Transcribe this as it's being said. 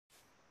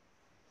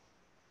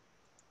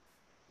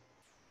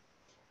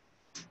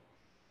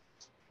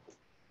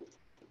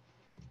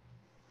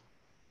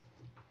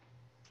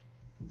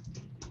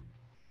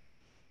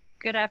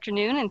Good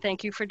afternoon, and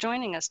thank you for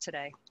joining us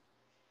today.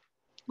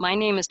 My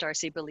name is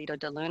Darcy Belito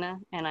de Luna,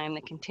 and I am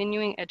the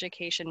Continuing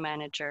Education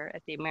Manager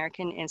at the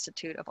American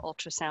Institute of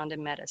Ultrasound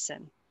and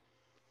Medicine.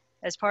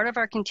 As part of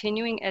our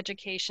continuing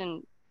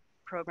education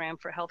program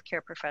for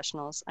healthcare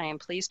professionals, I am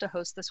pleased to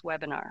host this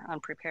webinar on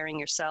preparing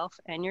yourself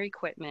and your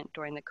equipment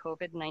during the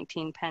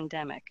COVID-19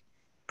 pandemic,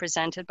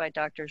 presented by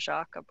Dr.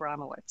 Jacques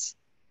Abramowicz.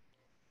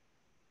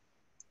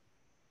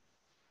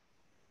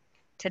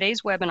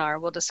 Today's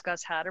webinar will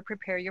discuss how to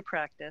prepare your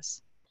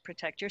practice,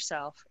 protect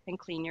yourself, and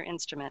clean your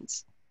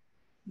instruments.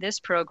 This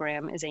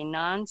program is a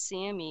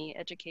non-CME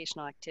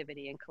educational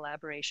activity in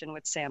collaboration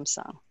with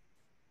Samsung.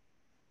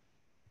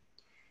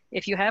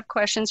 If you have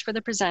questions for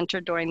the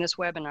presenter during this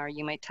webinar,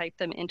 you may type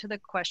them into the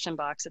question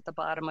box at the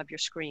bottom of your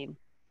screen.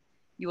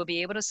 You will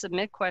be able to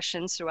submit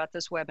questions throughout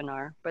this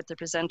webinar, but the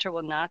presenter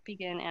will not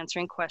begin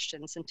answering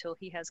questions until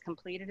he has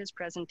completed his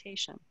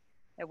presentation,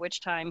 at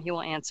which time he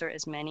will answer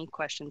as many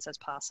questions as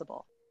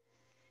possible.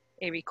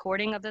 A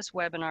recording of this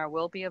webinar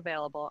will be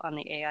available on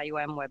the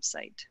AIUM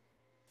website.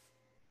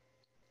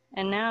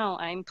 And now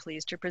I'm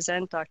pleased to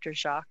present Dr.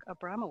 Jacques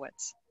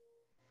Abramowicz.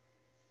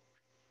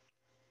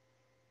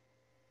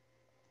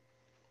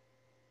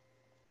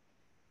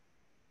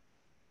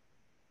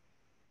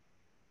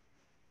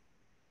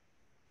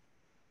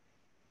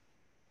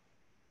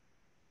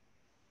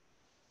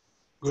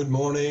 Good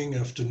morning,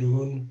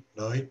 afternoon,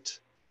 night.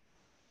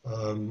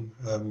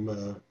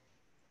 I'm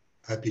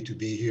happy to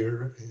be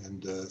here,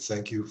 and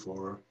thank you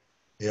for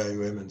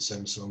AIUM and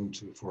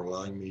Samsung for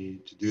allowing me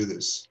to do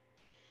this.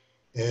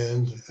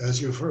 And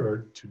as you've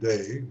heard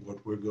today,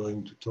 what we're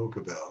going to talk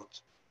about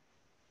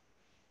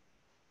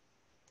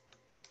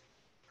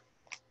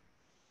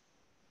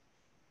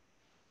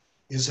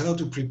is how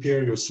to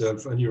prepare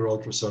yourself and your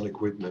ultrasound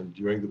equipment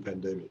during the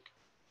pandemic.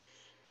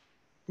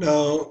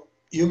 Now,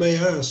 you may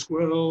ask,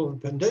 well,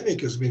 the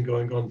pandemic has been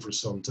going on for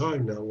some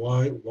time now.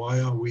 Why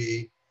are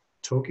we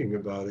talking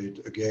about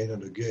it again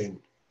and again?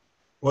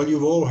 Well,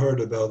 you've all heard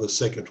about the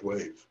second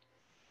wave.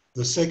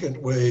 The second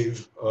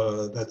wave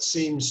that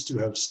seems to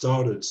have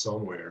started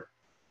somewhere.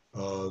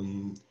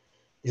 In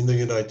the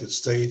United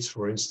States,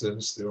 for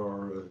instance, there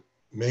are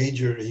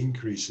major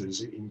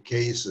increases in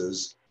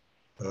cases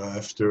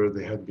after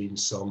there had been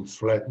some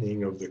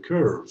flattening of the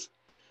curve.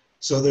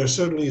 So there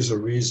certainly is a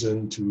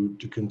reason to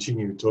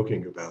continue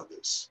talking about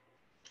this.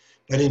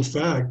 And in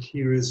fact,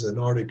 here is an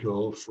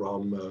article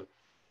from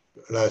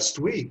last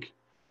week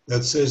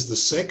that says the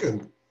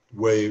second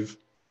wave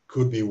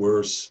could be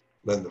worse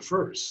than the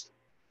first.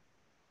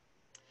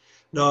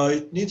 Now,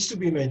 it needs to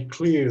be made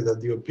clear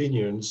that the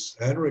opinions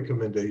and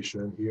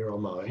recommendations here are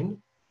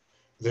mine.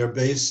 They're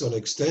based on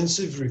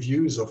extensive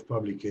reviews of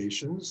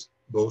publications,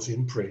 both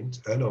in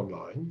print and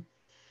online,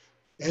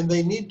 and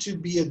they need to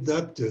be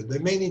adapted. They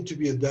may need to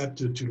be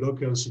adapted to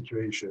local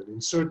situation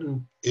in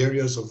certain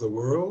areas of the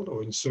world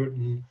or in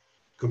certain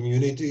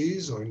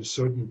communities or in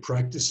certain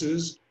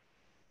practices.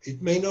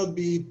 It may not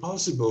be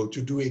possible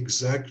to do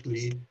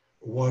exactly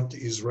what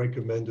is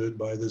recommended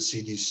by the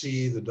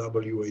CDC, the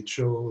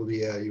WHO,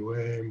 the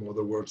AIUM, or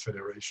the World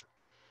Federation.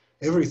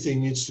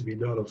 Everything needs to be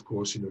done, of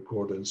course, in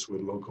accordance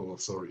with local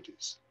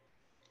authorities.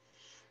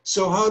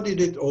 So how did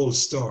it all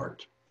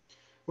start?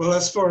 Well,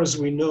 as far as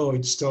we know,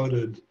 it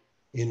started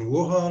in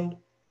Wuhan,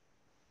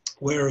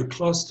 where a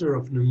cluster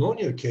of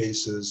pneumonia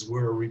cases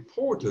were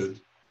reported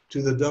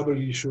to the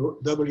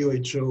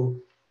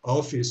WHO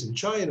office in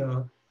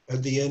China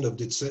at the end of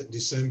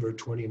December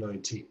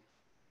 2019.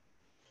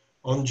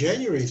 On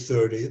January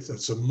 30th,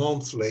 that's a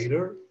month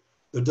later,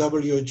 the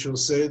WHO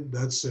said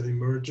that's an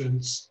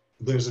emergency,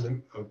 there's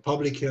a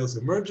public health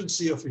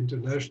emergency of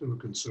international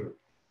concern.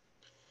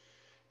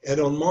 And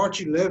on March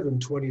 11,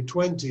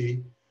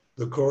 2020,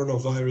 the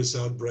coronavirus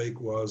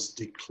outbreak was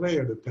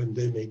declared a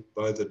pandemic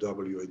by the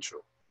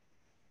WHO.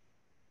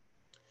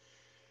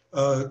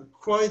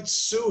 Quite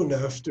soon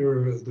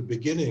after the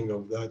beginning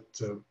of that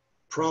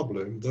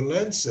problem, The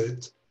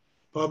Lancet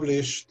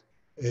published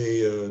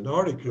an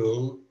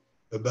article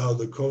about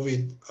the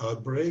COVID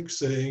outbreak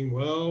saying,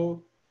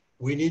 well,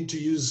 we need to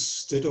use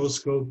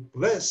stethoscope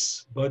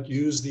less, but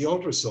use the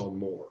ultrasound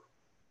more.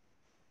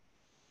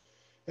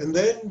 And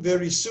then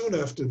very soon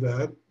after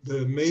that,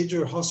 the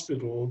major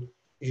hospital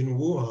in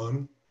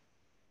Wuhan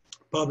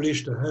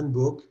published a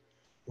handbook,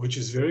 which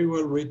is very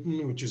well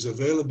written, which is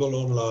available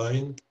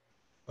online,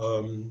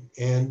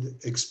 and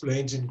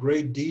explains in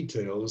great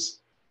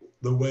details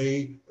the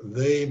way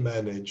they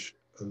manage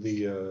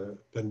the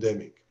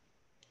pandemic.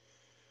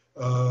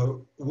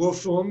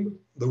 WFUM,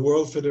 the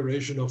World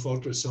Federation of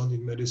Ultrasound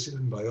in Medicine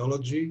and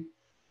Biology,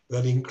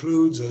 that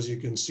includes, as you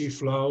can see,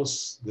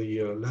 FLAUS,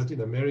 the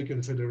Latin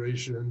American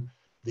Federation,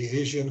 the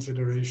Asian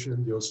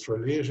Federation, the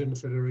Australasian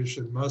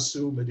Federation,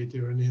 MASU,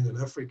 Mediterranean and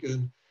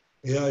African,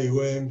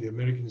 AIUM, the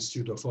American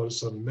Institute of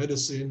Ultrasound and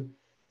Medicine,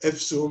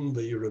 FSUM,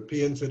 the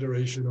European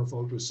Federation of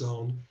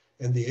Ultrasound,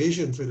 and the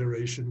Asian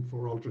Federation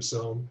for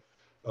Ultrasound,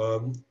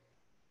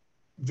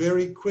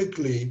 very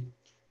quickly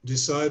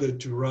decided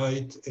to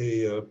write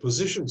a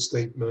position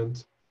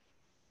statement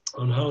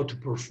on how to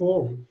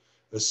perform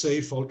a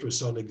safe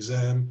ultrasound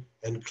exam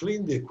and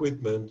clean the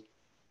equipment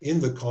in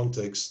the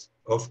context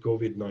of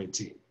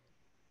COVID-19.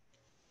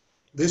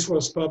 This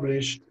was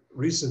published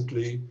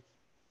recently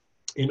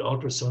in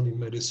Ultrasound in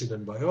Medicine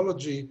and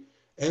Biology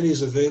and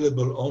is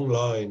available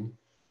online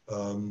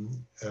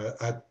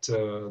at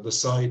the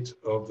site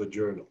of the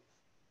journal.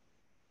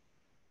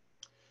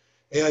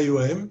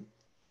 FAIUM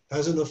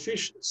has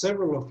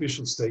several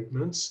official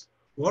statements.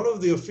 One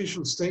of the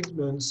official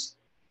statements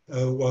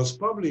was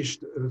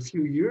published a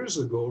few years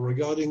ago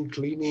regarding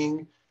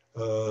cleaning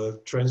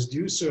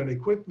transducer and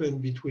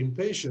equipment between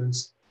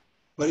patients,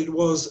 but it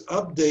was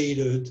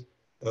updated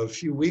a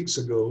few weeks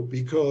ago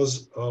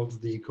because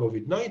of the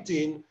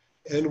COVID-19,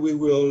 and we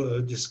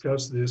will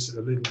discuss this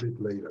a little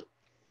bit later.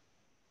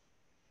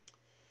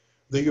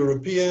 The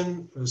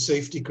European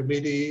Safety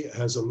Committee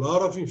has a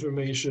lot of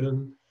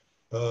information,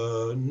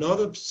 not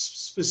a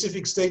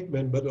specific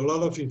statement, but a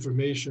lot of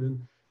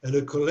information and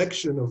a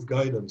collection of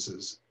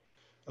guidances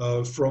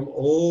from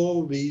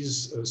all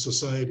these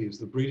societies,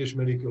 the British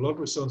Medical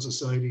Ultrasound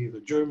Society,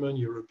 the German,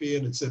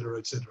 European, etc.,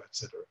 etc.,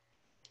 etc.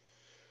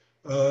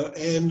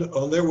 And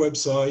on their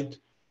website,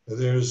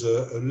 there's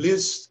a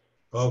list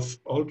of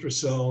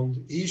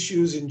ultrasound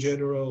issues in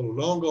general,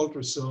 long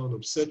ultrasound,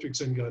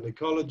 obstetrics and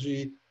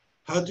gynecology,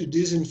 how to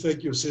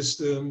disinfect your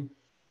system.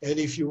 And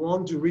if you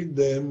want to read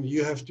them,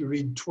 you have to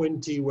read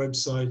 20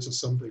 websites or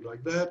something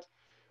like that,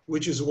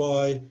 which is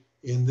why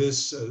in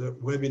this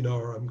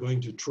webinar, I'm going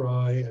to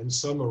try and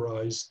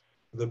summarize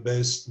the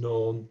best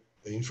known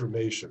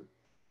information.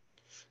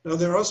 Now,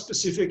 there are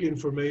specific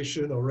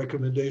information or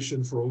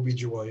recommendation for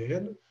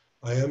OBGYN.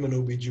 I am an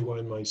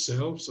OBGYN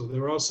myself, so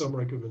there are some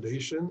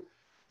recommendations,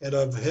 and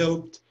I've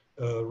helped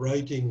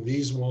writing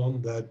these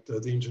one that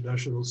the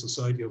International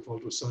Society of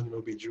Ultrasound and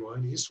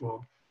OBGYN,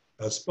 ISWOG,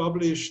 has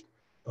published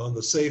on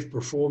the safe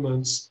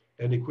performance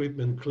and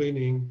equipment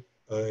cleaning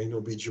in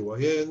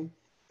OBGYN,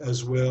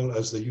 as well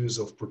as the use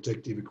of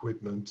protective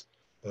equipment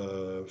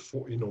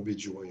in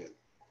OBGYN.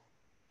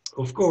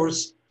 Of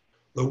course,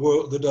 the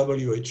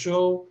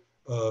WHO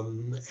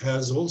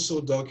has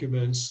also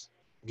documents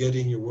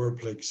getting your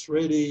workplace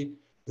ready.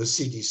 The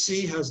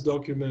CDC has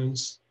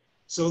documents.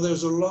 So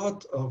there's a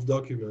lot of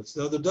documents.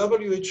 Now, the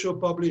WHO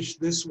published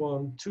this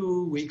one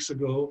 2 weeks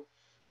ago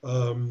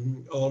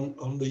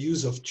on the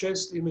use of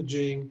chest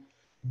imaging,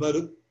 but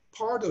a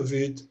part of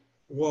it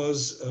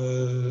was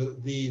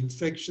the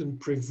infection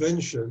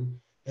prevention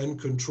and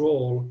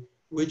control,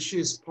 which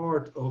is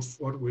part of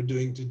what we're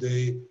doing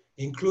today,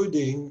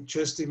 including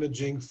chest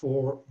imaging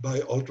by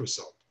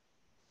ultrasound.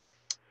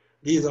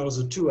 These are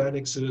the 2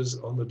 annexes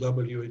on the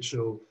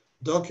WHO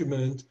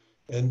document,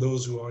 and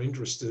those who are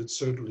interested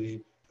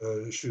certainly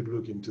should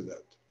look into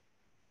that.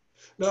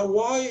 Now,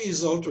 why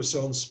is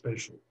ultrasound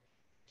special?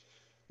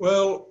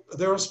 Well,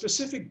 there are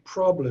specific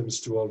problems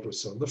to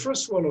ultrasound. The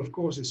first one, of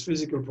course, is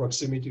physical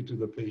proximity to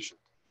the patient.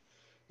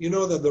 You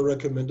know that the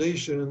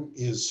recommendation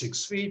is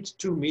 6 feet,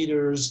 2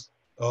 meters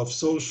of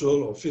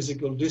social or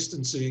physical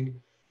distancing.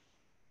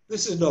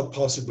 This is not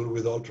possible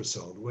with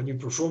ultrasound. When you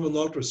perform an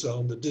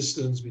ultrasound, the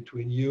distance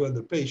between you and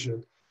the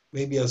patient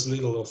may be as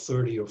little as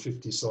 30 or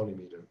 50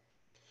 centimeters.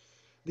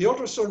 The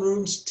ultrasound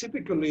rooms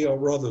typically are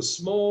rather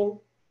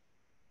small.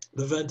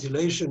 The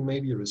ventilation may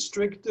be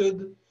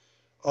restricted.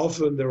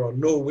 Often there are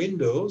no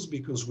windows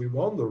because we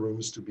want the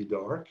rooms to be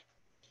dark.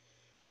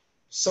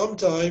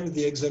 Sometimes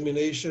the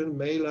examination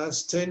may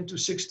last 10 to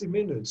 60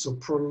 minutes, so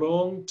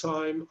prolonged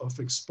time of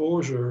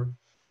exposure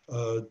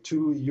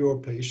to your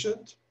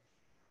patient.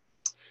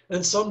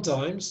 And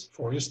sometimes,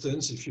 for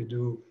instance, if you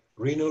do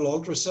renal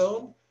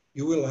ultrasound,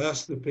 you will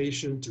ask the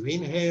patient to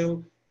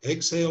inhale,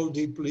 exhale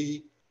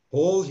deeply,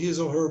 hold his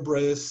or her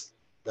breath.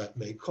 That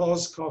may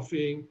cause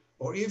coughing,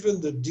 or even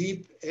the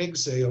deep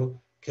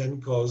exhale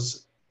can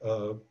cause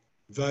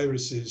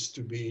viruses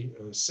to be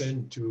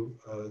sent to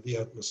the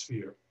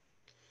atmosphere.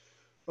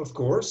 Of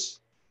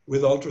course,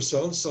 with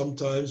ultrasound,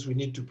 sometimes we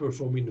need to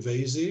perform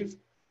invasive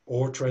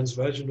or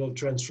transvaginal,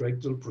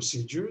 transrectal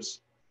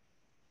procedures.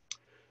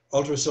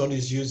 Ultrasound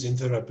is used in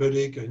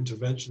therapeutic and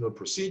interventional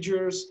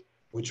procedures,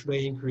 which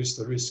may increase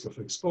the risk of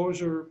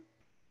exposure.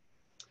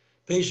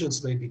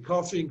 Patients may be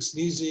coughing,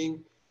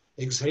 sneezing,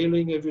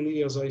 exhaling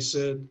heavily, as I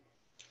said.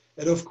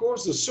 And of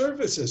course, the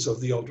surfaces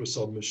of the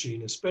ultrasound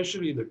machine,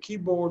 especially the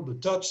keyboard, the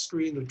touch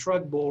screen, the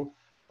trackball,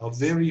 are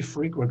very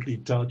frequently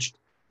touched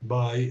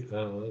by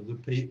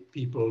the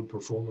people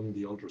performing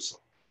the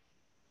ultrasound.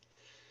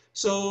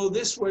 So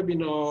this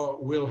webinar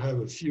will have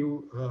a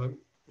few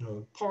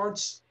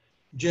parts: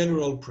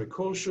 general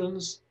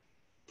precautions,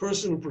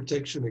 personal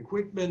protection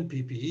equipment,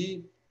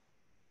 PPE,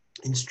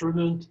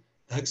 instrument,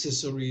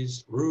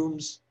 accessories,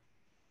 rooms,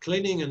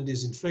 cleaning and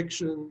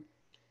disinfection,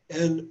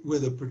 and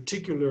with a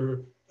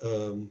particular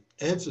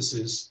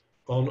emphasis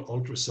on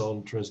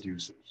ultrasound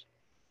transducers.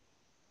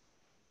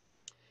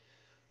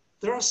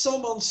 There are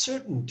some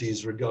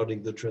uncertainties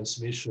regarding the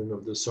transmission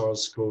of the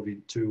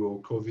SARS-CoV-2 or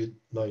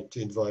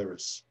COVID-19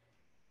 virus.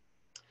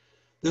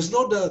 There's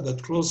no doubt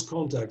that close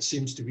contact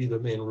seems to be the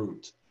main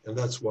route, and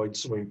that's why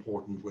it's so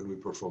important when we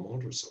perform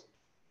ultrasound.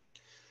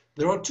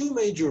 There are two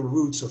major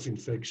routes of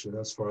infection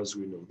as far as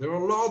we know. There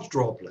are large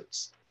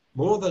droplets,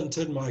 more than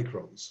 10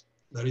 microns.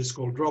 That is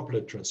called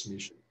droplet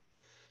transmission.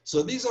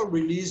 So these are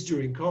released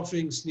during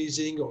coughing,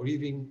 sneezing, or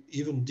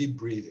even deep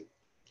breathing.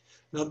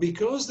 Now,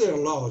 because they're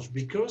large,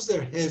 because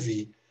they're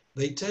heavy,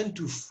 they tend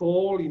to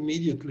fall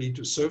immediately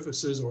to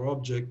surfaces or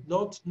objects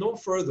no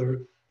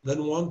further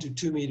than 1 to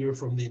 2 meters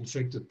from the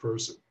infected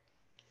person.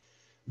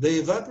 They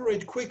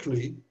evaporate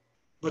quickly,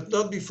 but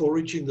not before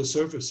reaching the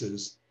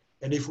surfaces.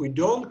 And if we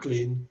don't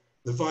clean,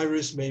 the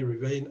virus may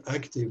remain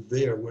active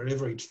there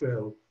wherever it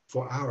fell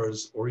for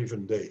hours or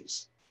even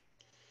days.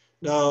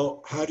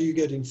 Now, how do you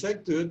get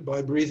infected?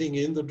 By breathing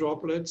in the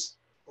droplets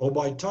or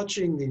by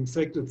touching the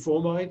infected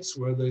fomites,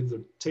 whether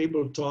the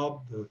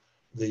tabletop, the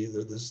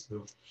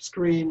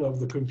screen of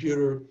the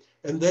computer,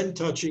 and then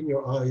touching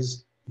your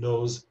eyes,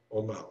 nose,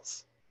 or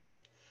mouth.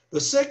 The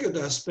second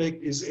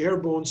aspect is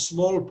airborne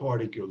small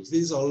particles.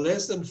 These are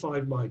less than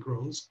 5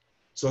 microns,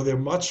 so they're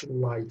much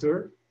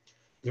lighter,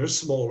 they're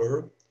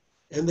smaller,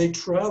 and they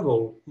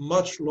travel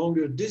much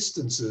longer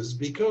distances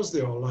because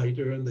they are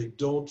lighter and they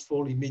don't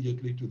fall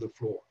immediately to the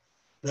floor.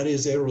 That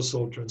is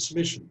aerosol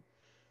transmission,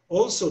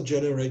 also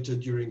generated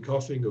during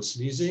coughing or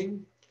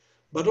sneezing,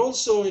 but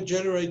also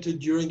generated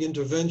during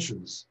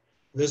interventions.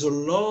 There's a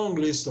long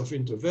list of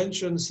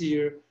interventions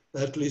here.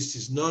 That list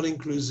is not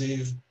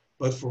inclusive,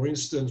 but for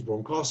instance,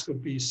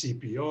 bronchoscopy,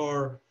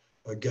 CPR,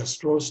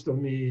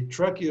 gastrostomy,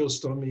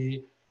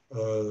 tracheostomy,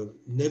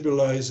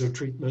 nebulizer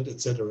treatment,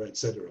 etc.,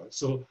 etc.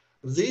 So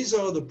these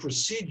are the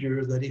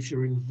procedures that if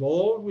you're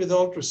involved with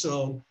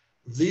ultrasound,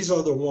 these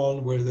are the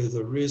ones where there's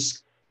a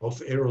risk of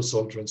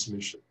aerosol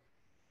transmission.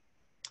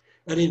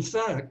 And in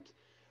fact,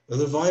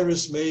 the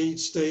virus may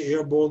stay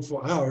airborne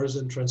for hours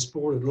and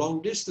transported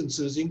long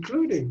distances,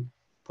 including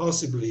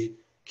possibly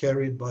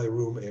carried by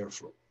room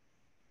airflow.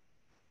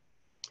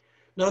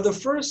 Now, the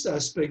first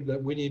aspect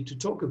that we need to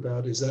talk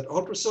about is that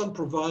ultrasound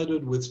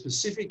provided with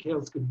specific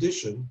health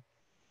condition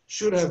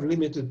should have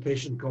limited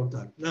patient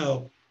contact.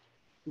 Now,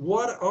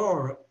 what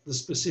are the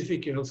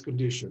specific health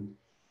conditions?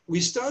 We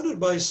started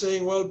by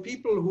saying, well,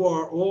 people who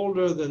are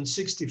older than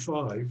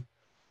 65,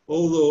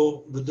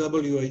 although the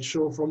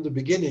WHO from the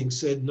beginning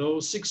said no,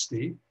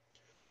 60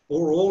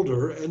 or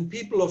older, and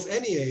people of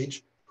any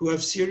age who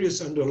have serious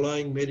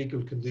underlying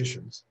medical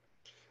conditions.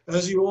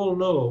 As you all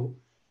know,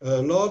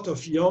 a lot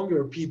of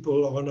younger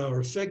people are now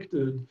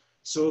affected,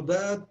 so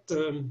that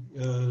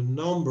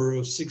number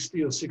of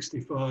 60 or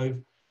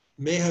 65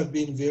 may have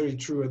been very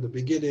true at the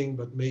beginning,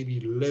 but maybe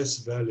less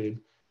valid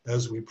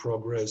as we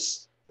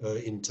progress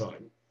in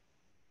time.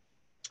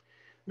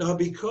 Now,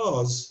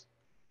 because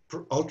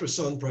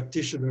ultrasound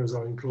practitioners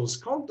are in close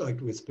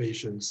contact with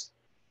patients,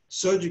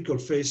 surgical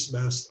face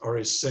masks are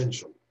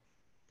essential.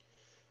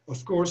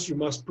 Of course, you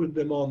must put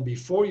them on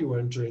before you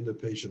enter in the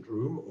patient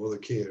room or the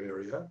care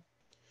area.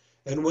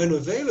 And when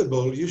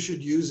available, you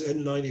should use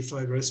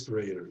N95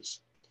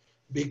 respirators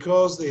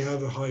because they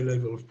have a high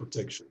level of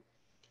protection.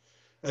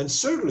 And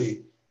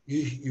certainly,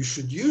 you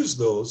should use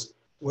those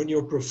when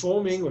you're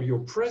performing or you're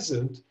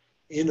present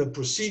in a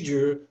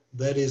procedure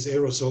that is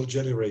aerosol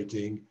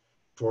generating,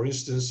 for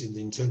instance, in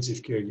the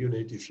intensive care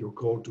unit, if you're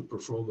called to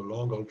perform a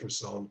long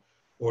ultrasound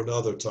or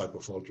another type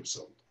of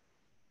ultrasound.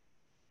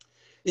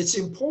 It's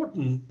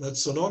important that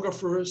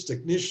sonographers,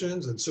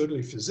 technicians, and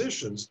certainly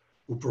physicians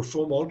who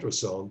perform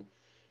ultrasound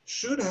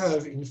should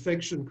have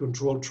infection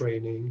control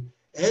training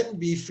and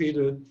be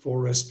fitted for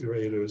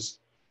respirators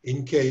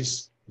in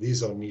case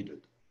these are needed.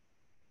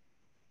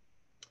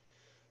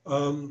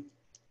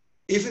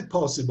 If it's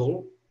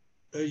possible,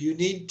 you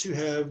need to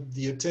have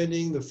the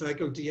attending, the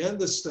faculty, and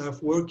the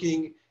staff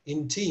working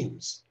in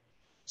teams.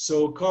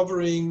 So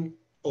covering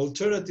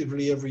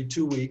alternatively every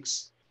 2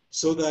 weeks,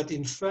 so that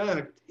in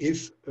fact,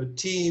 if a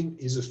team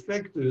is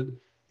affected,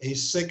 a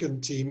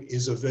second team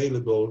is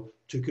available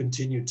to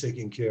continue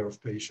taking care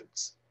of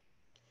patients.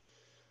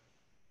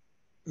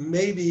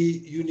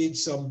 Maybe you need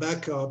some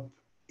backup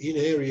in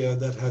area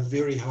that have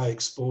very high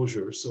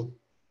exposure. So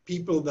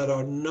people that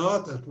are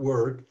not at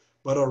work,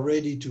 but are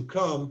ready to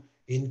come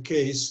in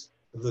case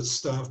the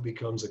staff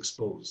becomes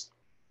exposed.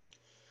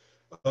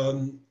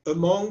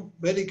 Among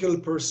medical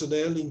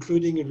personnel,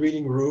 including a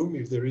reading room,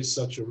 if there is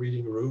such a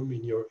reading room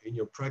in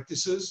your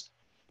practices,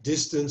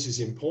 distance is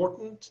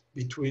important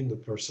between the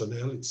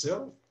personnel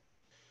itself.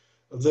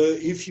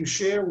 If you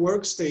share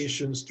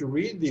workstations to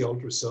read the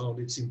ultrasound,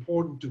 it's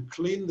important to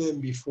clean them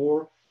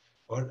before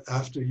or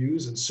after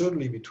use, and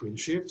certainly between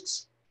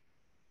shifts.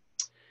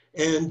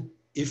 And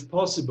if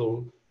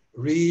possible,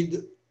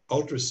 read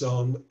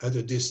ultrasound at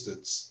a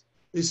distance.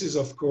 This is,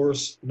 of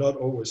course, not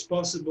always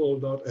possible.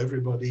 Not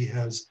everybody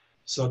has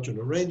such an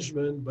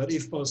arrangement, but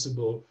if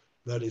possible,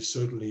 that is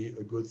certainly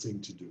a good thing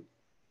to do.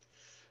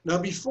 Now,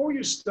 before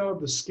you start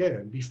the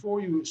scan,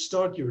 before you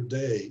start your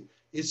day,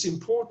 it's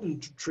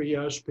important to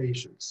triage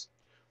patients.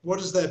 What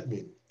does that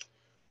mean?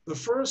 The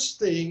first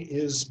thing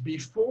is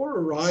before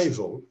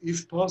arrival,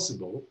 if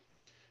possible,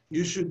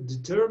 you should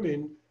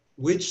determine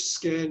which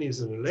scan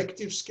is an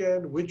elective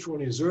scan, which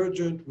one is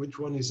urgent, which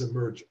one is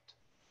emergent.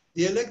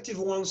 The elective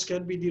ones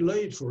can be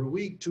delayed for a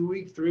week, 2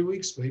 weeks, 3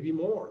 weeks, maybe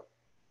more.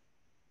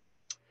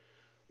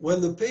 When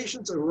the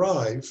patients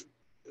arrive,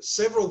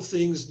 several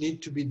things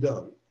need to be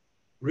done.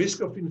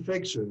 Risk of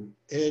infection,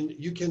 and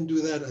you can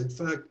do that. In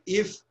fact,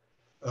 if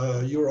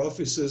your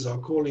offices are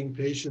calling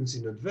patients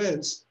in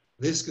advance,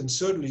 this can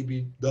certainly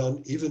be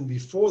done even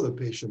before the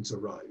patients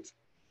arrive.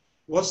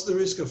 What's the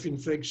risk of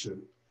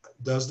infection?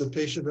 Does the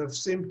patient have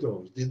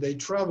symptoms? Did they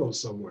travel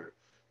somewhere?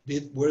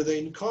 Were they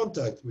in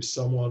contact with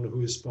someone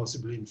who is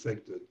possibly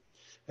infected?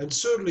 And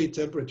certainly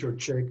temperature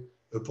check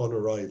upon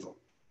arrival.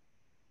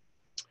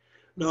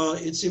 Now,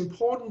 it's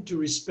important to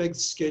respect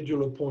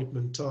schedule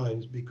appointment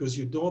times because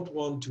you don't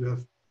want to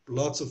have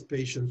lots of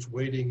patients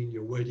waiting in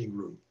your waiting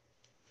room.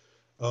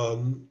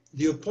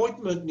 The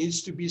appointment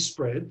needs to be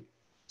spread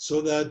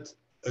so that,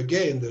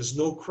 again, there's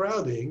no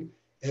crowding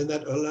and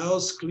that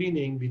allows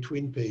cleaning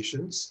between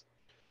patients.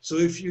 So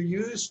if you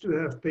used to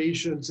have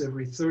patients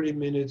every 30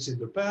 minutes in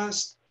the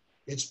past,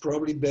 it's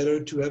probably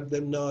better to have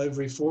them now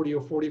every 40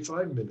 or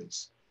 45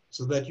 minutes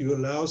so that you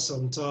allow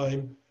some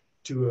time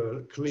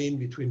to clean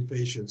between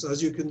patients.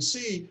 As you can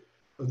see,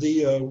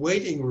 the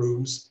waiting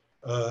rooms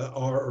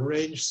are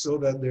arranged so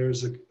that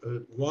there's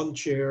one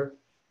chair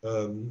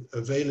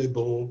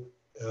available,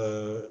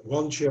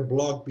 one chair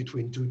blocked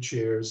between two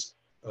chairs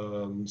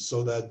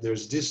so that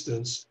there's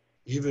distance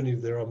even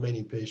if there are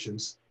many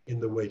patients in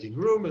the waiting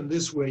room, and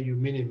this way you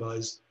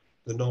minimize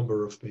the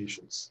number of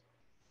patients.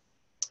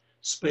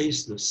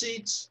 Space the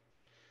seats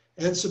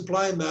and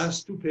supply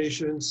masks to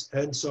patients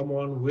and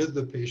someone with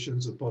the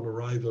patients upon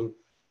arrival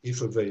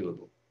if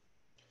available.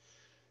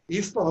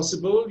 If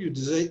possible, you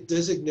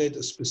designate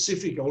a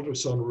specific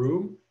ultrasound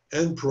room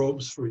and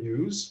probes for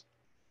use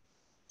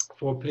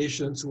for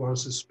patients who are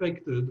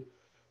suspected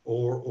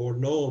or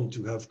known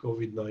to have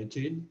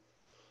COVID-19.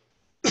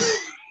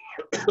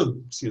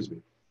 Excuse me.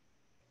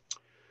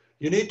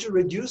 You need to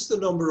reduce the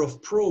number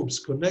of probes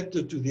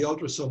connected to the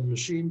ultrasound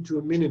machine to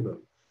a minimum.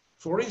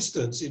 For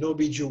instance, in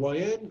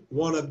OBGYN,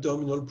 one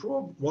abdominal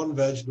probe, one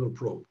vaginal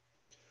probe.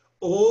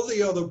 All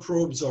the other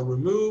probes are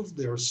removed.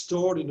 They are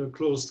stored in a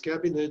closed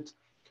cabinet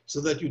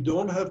so that you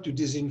don't have to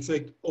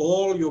disinfect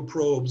all your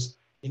probes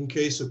in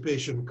case a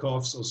patient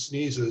coughs or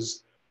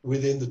sneezes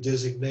within the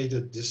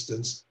designated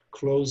distance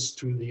close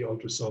to the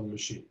ultrasound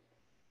machine.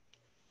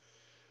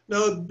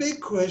 Now, a big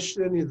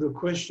question is the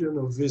question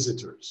of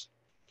visitors.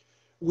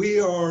 We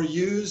are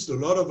used, a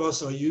lot of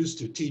us are used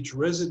to teach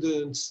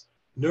residents,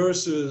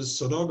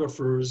 nurses,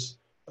 sonographers,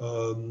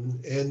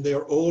 and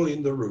they're all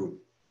in the room.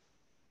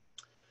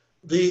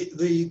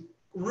 The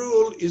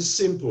rule is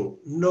simple.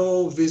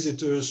 No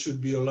visitors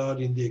should be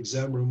allowed in the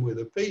exam room with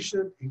a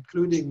patient,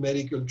 including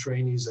medical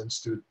trainees and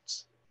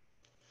students.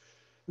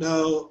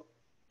 Now,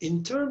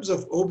 in terms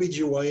of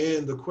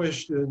OBGYN, the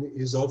question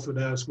is often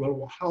asked,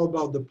 well, how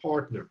about the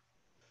partner?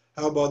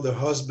 How about the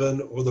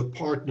husband or the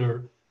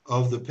partner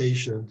of the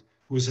patient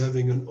who's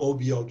having an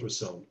OB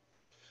ultrasound?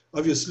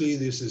 Obviously,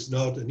 this is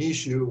not an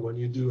issue when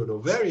you do an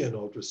ovarian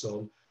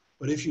ultrasound,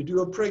 but if you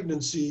do a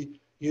pregnancy,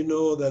 you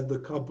know that the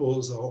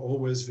couples are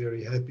always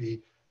very happy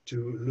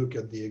to look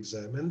at the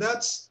exam. And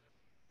that's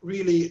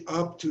really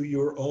up to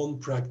your own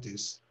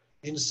practice.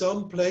 In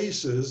some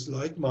places,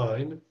 like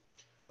mine,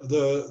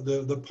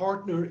 the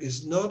partner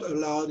is not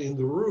allowed in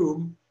the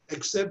room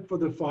except for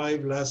the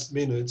 5 last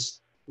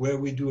minutes where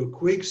we do a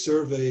quick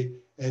survey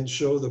and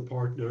show the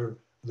partner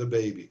the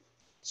baby.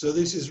 So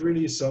this is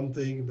really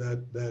something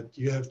that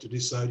you have to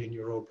decide in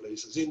your own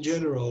places. In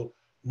general,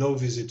 no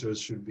visitors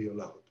should be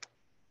allowed.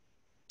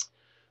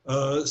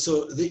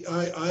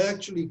 I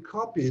actually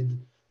copied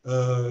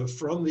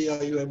from the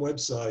FAIUM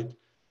website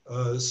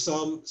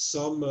some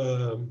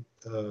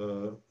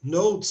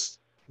notes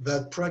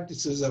that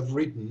practices have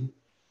written.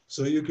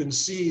 So you can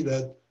see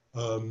that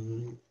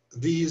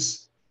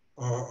these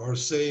are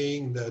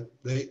saying that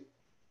they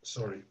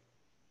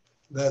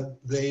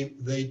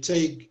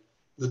take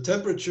the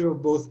temperature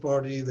of both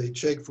parties, they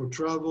check for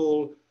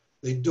travel,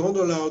 they don't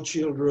allow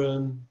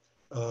children,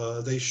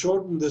 they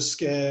shorten the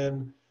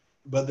scan,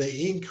 but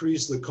they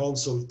increase the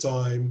consult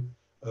time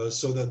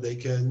so that they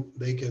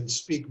can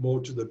speak more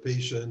to the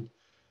patient,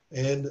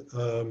 and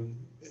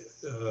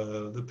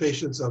the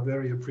patients are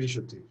very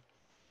appreciative.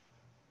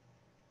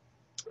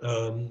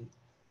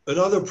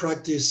 Another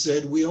practice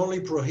said we only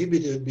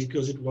prohibited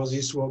because it was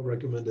ISWAP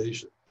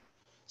recommendation.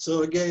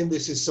 So again,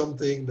 this is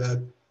something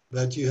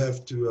that you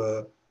have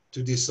to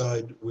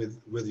decide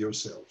with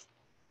yourself.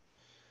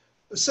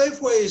 A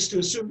safe way is to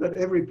assume that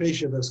every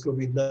patient has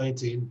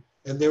COVID-19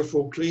 and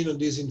therefore clean and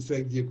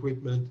disinfect the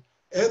equipment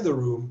and the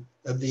room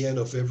at the end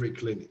of every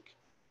clinic.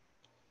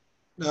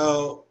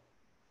 Now,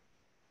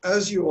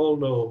 as you all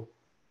know,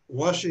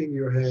 washing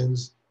your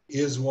hands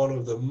is one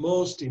of the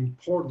most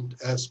important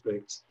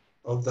aspects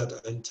of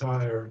that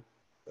entire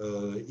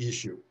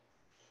issue.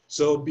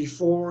 So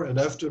before and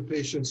after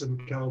patients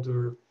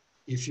encounter,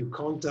 if you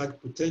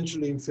contact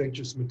potentially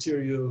infectious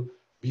material,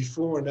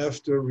 before and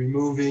after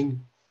removing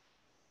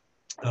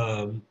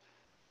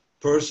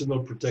personal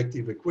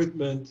protective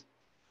equipment,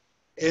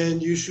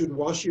 and you should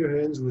wash your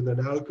hands with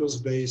an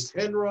alcohol-based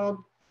hand rub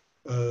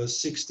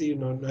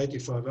 16 or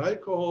 95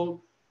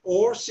 alcohol,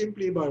 or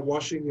simply by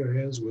washing your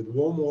hands with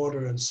warm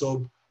water and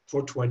soap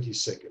for 20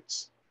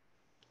 seconds.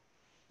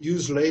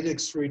 Use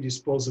latex-free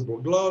disposable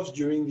gloves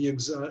during the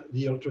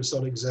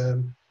ultrasound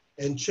exam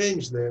and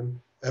change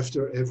them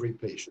after every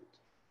patient.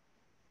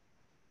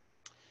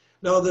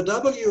 Now, the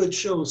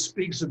WHO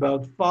speaks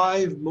about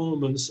 5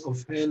 moments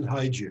of hand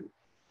hygiene.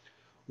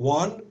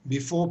 1,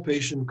 before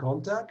patient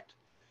contact.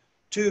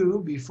 2,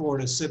 before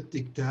an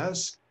aseptic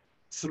task.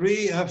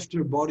 3,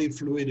 after body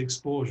fluid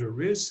exposure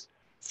risk.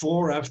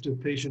 4, after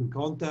patient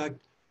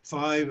contact.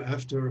 5,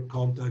 after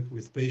contact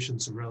with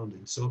patient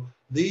surroundings. So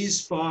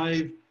these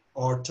 5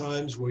 are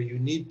times where you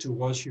need to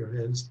wash your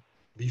hands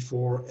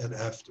before and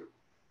after.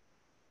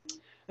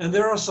 And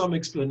there are some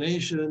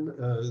explanation.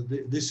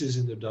 This is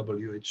in the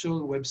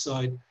WHO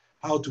website,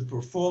 how to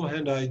perform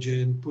hand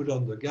hygiene, put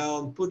on the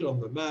gown, put on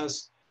the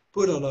mask,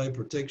 put on eye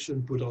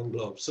protection, put on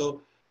gloves.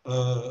 So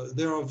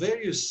there are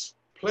various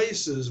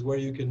places where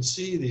you can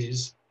see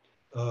these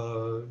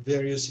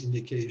various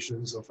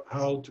indications of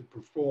how to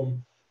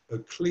perform a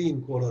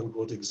clean, quote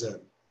unquote,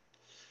 exam.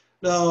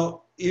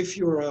 Now, if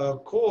you're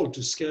called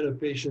to scan a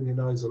patient in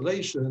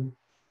isolation,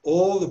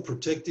 all the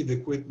protective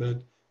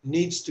equipment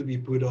needs to be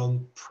put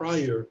on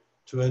prior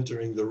to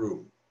entering the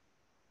room.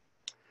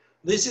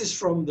 This is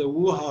from the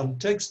Wuhan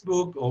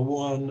textbook or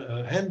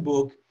Wuhan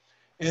handbook,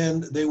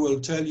 and they will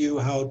tell you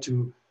how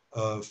to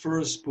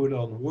first put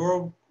on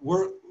work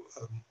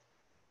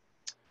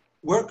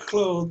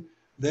clothes,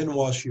 then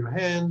wash your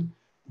hand,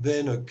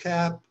 then a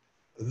cap,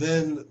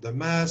 then the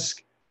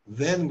mask,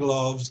 then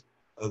gloves,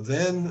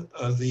 then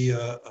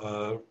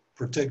the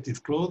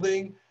protective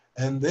clothing,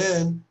 and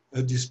then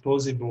a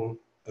disposable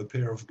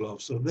pair of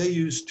gloves. So they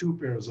use 2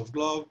 pairs of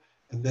gloves,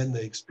 and then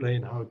they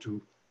explain how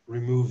to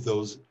remove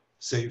those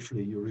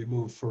safely. You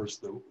remove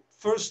first the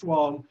first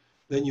one,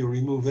 then you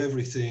remove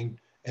everything,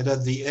 and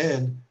at the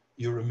end,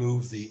 you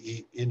remove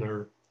the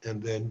inner,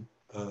 and then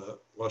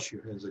wash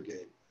your hands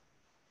again.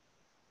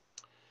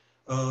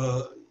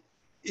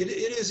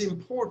 It is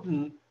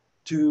important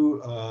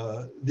to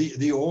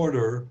the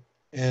order,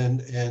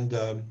 and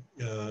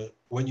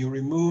when you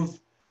remove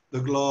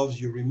the gloves,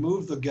 you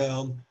remove the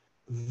gown,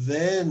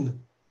 then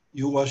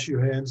you wash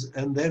your hands,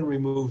 and then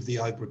remove the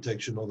eye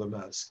protection or the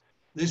mask.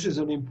 This is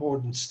an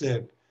important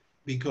step,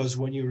 because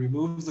when you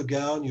remove the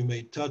gown, you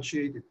may touch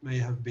it, it may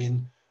have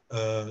been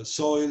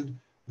soiled.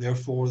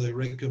 Therefore, they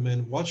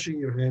recommend washing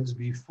your hands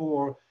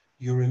before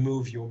you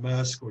remove your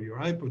mask or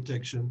your eye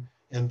protection,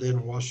 and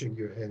then washing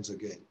your hands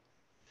again.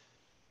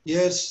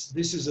 Yes,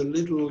 this is a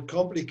little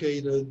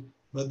complicated,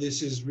 but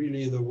this is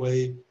really the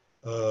way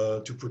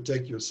to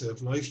protect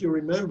yourself. Now, if you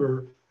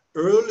remember,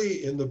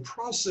 early in the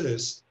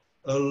process,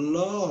 a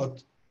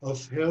lot of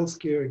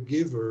healthcare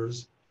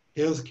givers,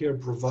 healthcare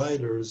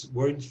providers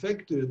were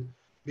infected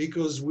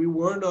because we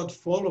were not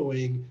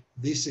following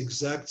this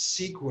exact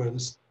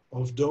sequence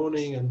of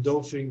donning and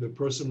doffing the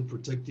personal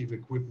protective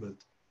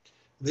equipment.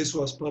 This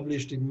was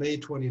published in May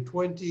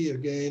 2020,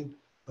 again,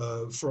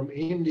 from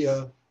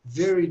India,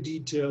 very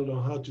detailed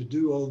on how to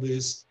do all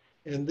this.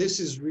 And this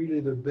is really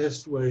the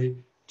best way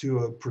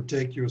to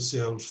protect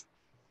yourself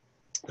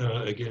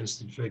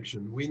against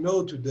infection. We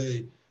know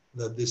today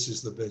that this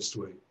is the best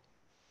way.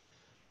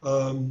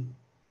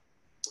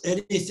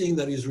 Anything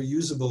that is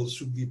reusable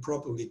should be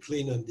properly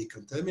cleaned and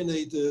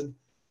decontaminated.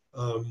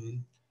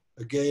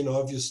 Again,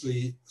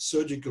 obviously,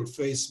 surgical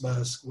face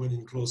mask when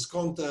in close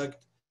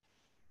contact,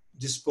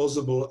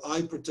 disposable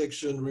eye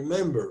protection.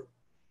 Remember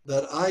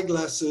that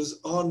eyeglasses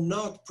are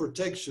not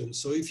protection.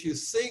 So if you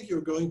think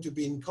you're going to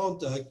be in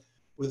contact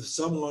with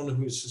someone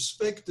who is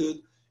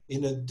suspected,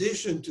 in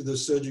addition to the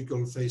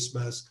surgical face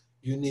mask,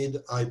 you need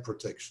eye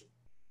protection.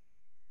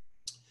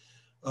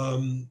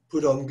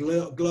 Put on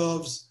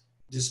gloves,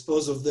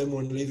 dispose of them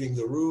when leaving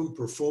the room,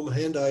 perform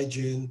hand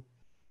hygiene.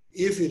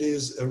 If it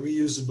is a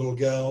reusable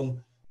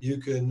gown, you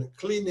can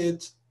clean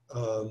it,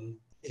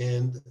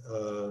 and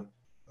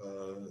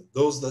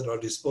those that are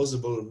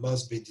disposable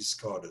must be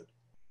discarded.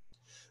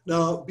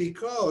 Now,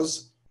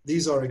 because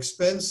these are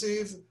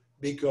expensive,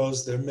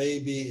 because there may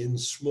be in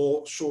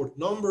short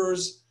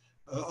numbers,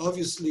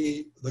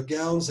 obviously the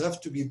gowns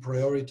have to be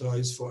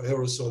prioritized for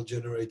aerosol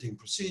generating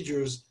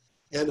procedures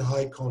and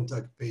high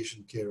contact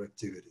patient care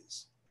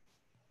activities.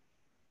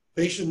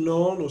 Patient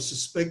known or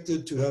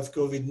suspected to have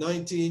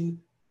COVID-19,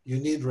 you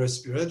need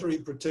respiratory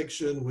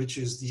protection, which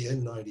is the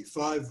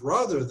N95,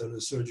 rather than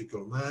a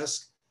surgical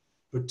mask,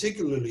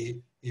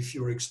 particularly if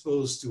you're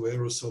exposed to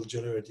aerosol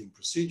generating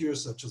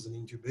procedures such as an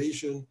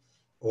intubation,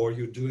 or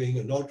you're doing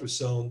an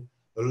ultrasound,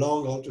 a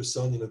long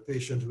ultrasound in a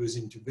patient who is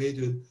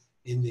intubated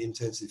in the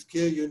intensive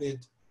care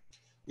unit.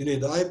 You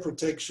need eye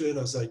protection,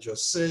 as I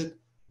just said,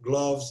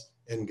 gloves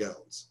and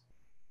gowns.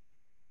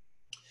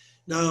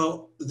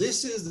 Now,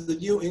 this is the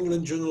New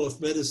England Journal of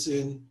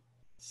Medicine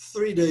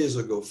 4 days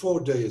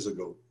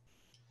ago.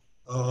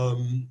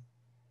 And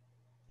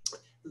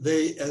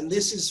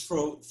this is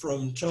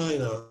from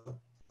China.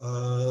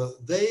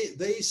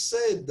 They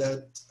said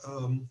that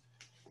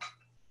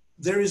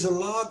there is a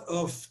lot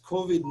of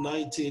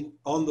COVID-19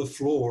 on the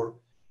floor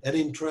and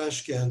in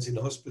trash cans in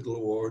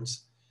hospital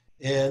wards,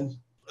 and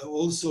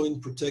also in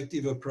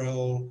protective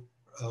apparel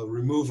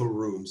removal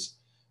rooms.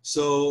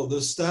 So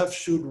the staff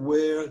should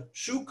wear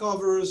shoe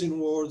covers in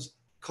wards,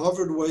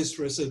 covered waste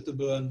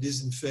receptacle, and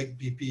disinfect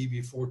PPE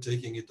before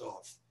taking it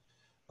off.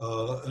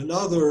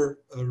 Another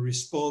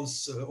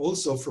response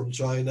also from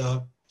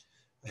China,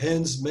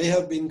 hands may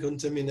have been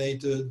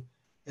contaminated,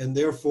 and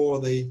therefore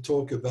they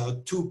talk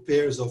about 2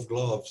 pairs of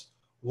gloves,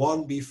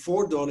 one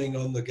before donning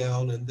on the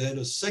gown and then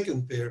a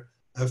second pair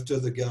after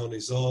the gown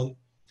is on.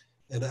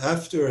 And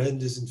after hand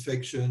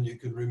disinfection, you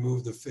can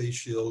remove the face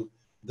shield,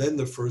 then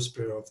the first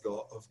pair of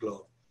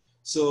glove.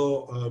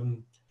 So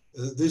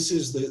this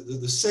is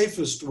the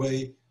safest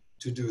way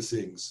to do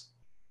things.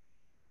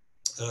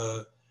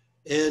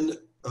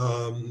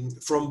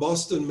 From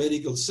Boston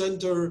Medical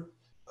Center,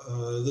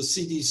 the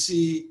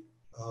CDC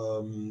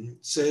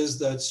says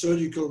that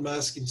surgical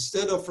mask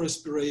instead of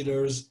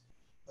respirators,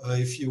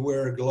 if you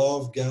wear a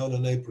glove, gown,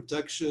 and eye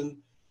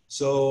protection.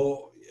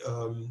 So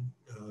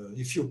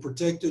if you're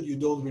protected, you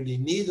don't really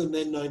need an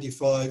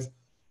N95,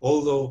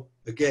 although,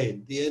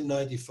 again, the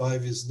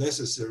N95 is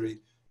necessary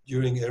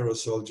during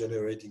aerosol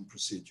generating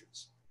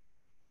procedures.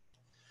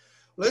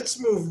 Let's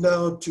move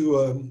now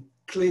to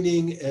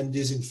cleaning and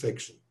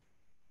disinfection.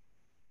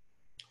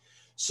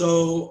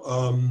 So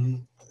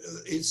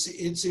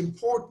it's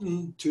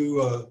important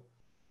to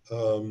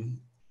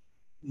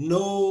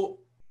know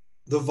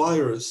the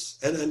virus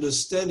and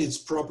understand its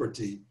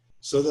property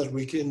so that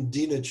we can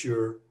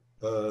denature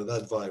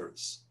that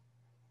virus.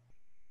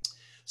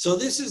 So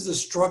this is the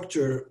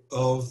structure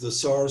of the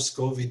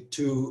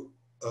SARS-CoV-2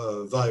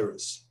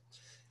 virus.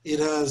 It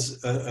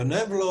has an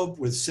envelope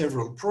with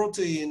several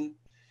proteins,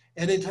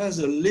 and it has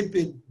a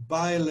lipid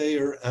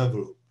bilayer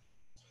envelope.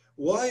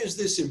 Why is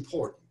this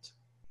important?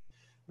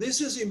 This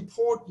is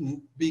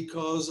important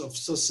because of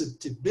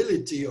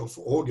susceptibility of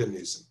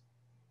organism.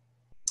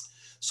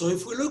 So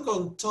if we look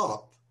on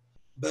top,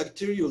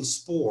 bacterial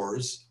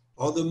spores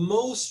are the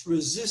most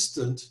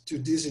resistant to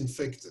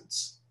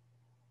disinfectants.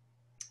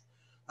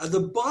 At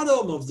the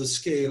bottom of the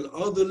scale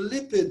are the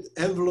lipid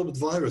enveloped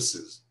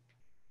viruses,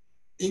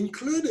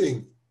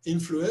 including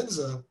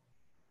influenza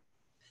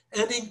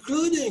and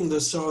including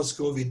the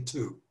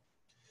SARS-CoV-2.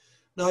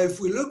 Now, if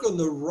we look on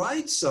the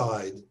right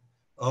side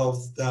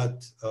of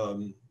that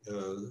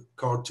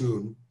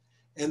cartoon,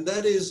 and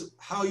that is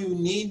how you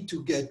need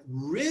to get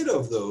rid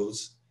of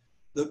those,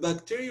 the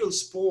bacterial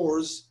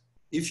spores,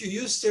 if you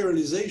use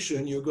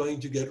sterilization, you're going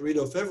to get rid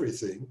of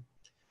everything.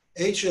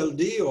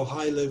 HLD, or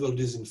high-level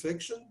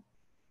disinfection,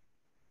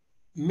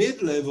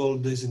 mid-level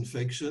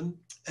disinfection,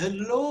 and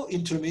low,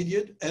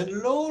 intermediate, and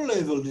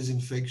low-level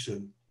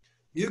disinfection.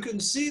 You can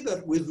see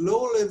that with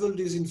low-level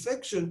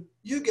disinfection,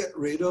 you get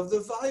rid of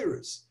the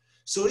virus.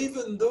 So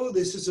even though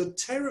this is a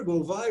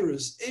terrible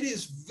virus, it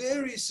is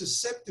very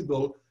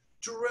susceptible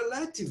to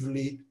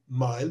relatively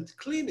mild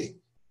cleaning.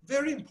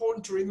 Very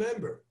important to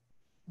remember.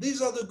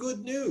 These are the good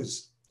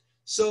news.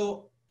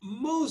 So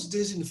most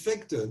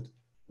disinfectant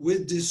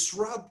will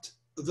disrupt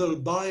the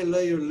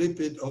bilayer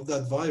lipid of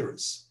that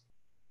virus.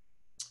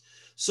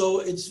 So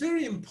it's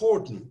very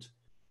important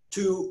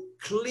to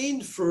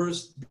clean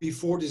first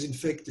before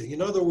disinfecting.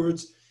 In other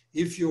words,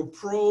 if your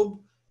probe,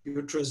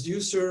 your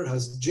transducer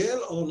has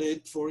gel on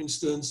it, for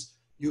instance,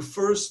 you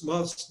first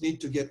must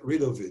need to get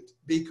rid of it,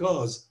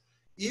 because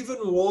even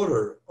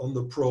water on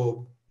the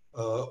probe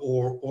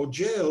or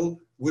gel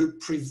will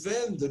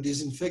prevent the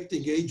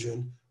disinfecting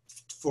agent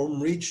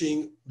from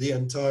reaching the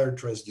entire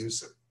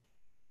transducer.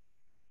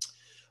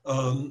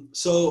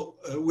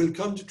 We'll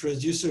come to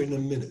transducer in a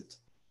minute.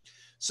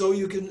 So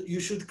you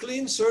should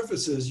clean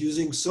surfaces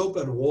using soap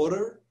and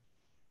water,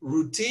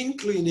 routine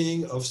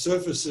cleaning of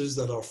surfaces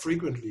that are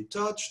frequently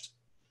touched.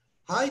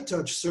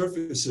 High-touch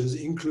surfaces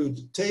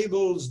include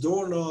tables,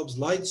 doorknobs,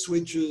 light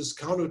switches,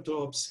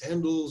 countertops,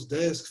 handles,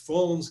 desks,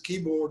 phones,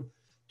 keyboard,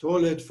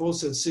 toilet,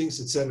 faucet, sinks,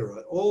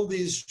 etc. All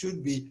these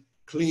should be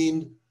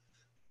cleaned,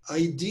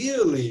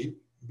 ideally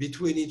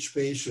between each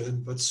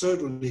patient, but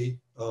certainly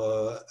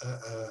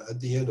at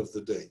the end of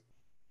the day.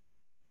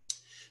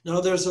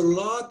 Now, there's a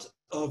lot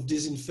of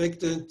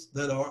disinfectant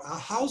that are a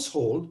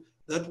household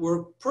that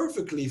work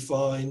perfectly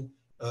fine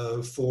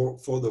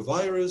for the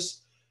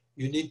virus.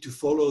 You need to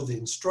follow the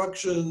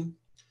instruction.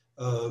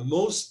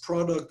 Most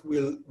product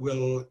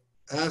will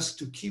ask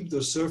to keep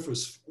the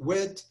surface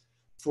wet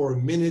for a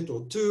minute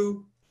or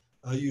two.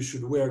 You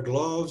should wear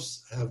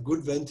gloves, have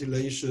good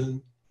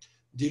ventilation.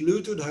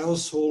 Diluted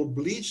household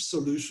bleach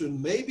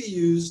solution may be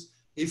used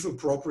if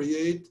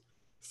appropriate.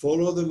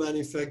 Follow the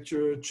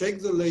manufacturer, check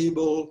the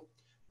label,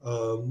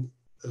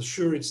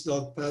 assure it's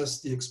not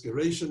past the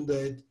expiration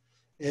date.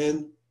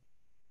 And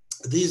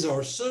these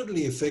are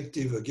certainly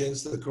effective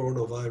against the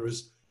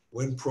coronavirus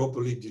when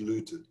properly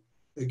diluted.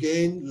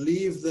 Again,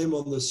 leave them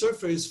on the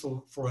surface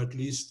for at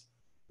least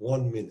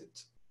 1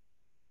 minute.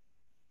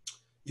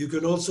 You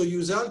can also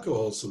use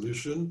alcohol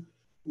solution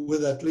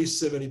with at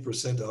least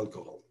 70%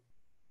 alcohol.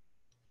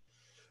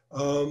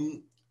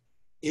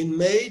 In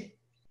May,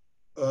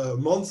 a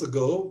month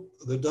ago,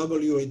 the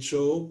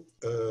WHO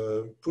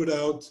put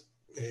out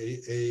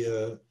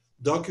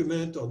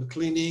document on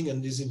cleaning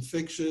and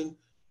disinfection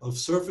of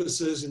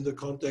surfaces in the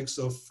context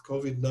of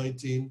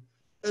COVID-19.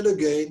 And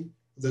again,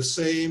 the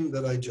same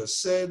that I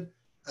just said,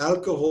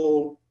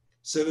 alcohol,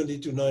 70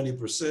 to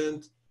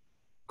 90%,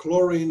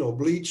 chlorine or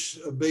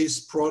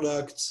bleach-based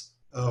products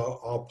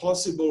are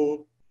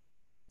possible,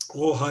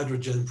 or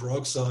hydrogen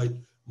peroxide,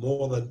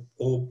 more than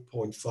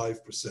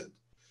 0.5%.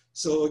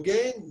 So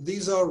again,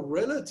 these are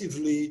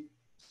relatively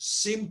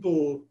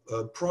simple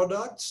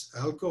products,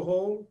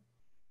 alcohol,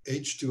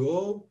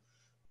 H2O,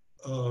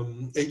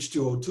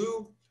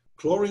 H2O2,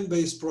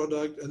 chlorine-based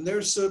product, and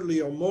they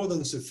certainly are more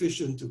than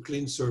sufficient to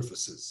clean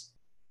surfaces.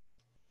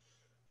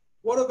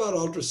 What about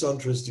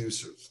ultrasound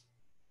transducers?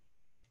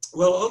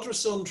 Well,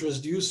 ultrasound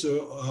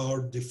transducers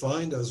are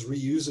defined as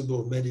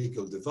reusable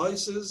medical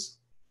devices.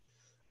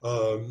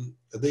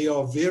 They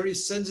are very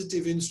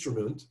sensitive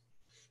instruments,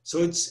 so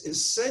it's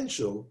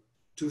essential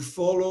to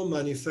follow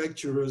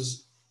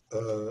manufacturers'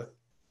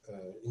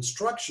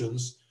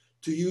 instructions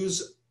to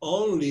use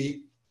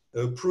only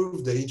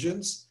approved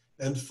agents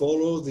and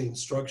follow the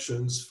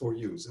instructions for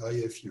use,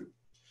 IFU.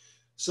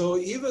 So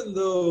even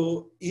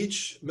though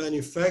each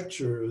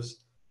manufacturer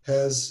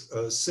has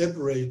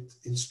separate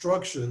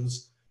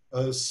instructions,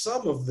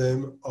 some of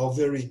them are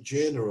very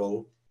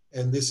general,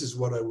 and this is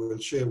what I will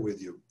share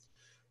with you.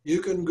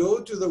 You can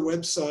go to the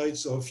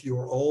websites of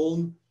your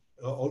own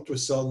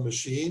ultrasound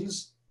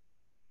machines,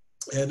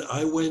 and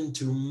I went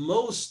to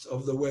most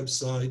of the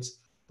websites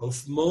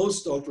of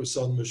most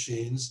ultrasound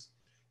machines,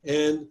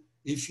 and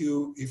if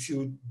you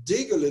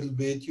dig a little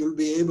bit, you'll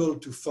be able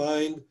to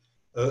find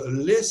a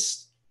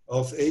list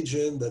of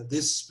agents that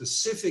this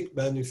specific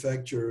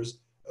manufacturers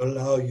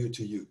allow you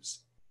to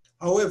use.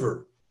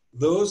 However,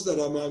 those that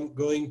I'm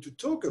going to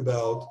talk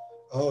about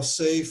are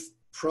safe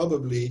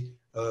probably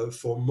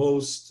for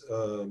most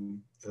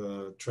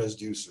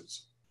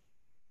transducers.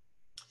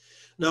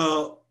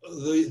 Now,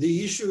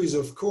 the issue is,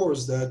 of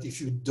course, that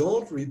if you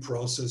don't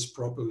reprocess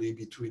properly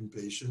between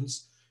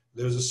patients,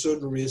 there's a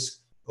certain risk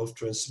of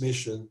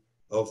transmission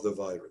of the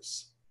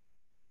virus.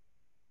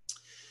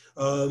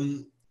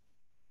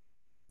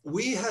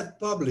 We had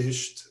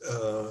published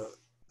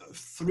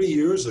 3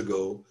 years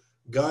ago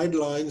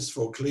guidelines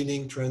for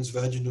cleaning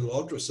transvaginal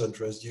ultrasound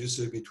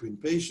transducer between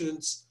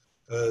patients.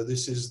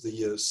 This is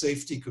the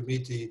safety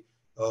committee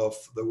of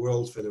the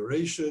World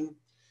Federation.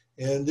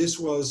 And this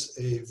was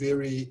a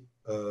very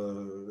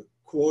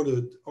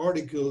quoted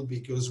article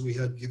because we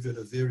had given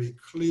a very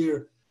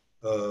clear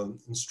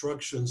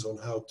instructions on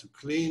how to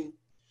clean.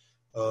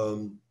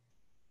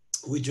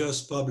 We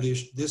just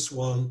published this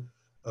one,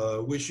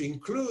 which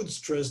includes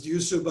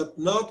transducer, but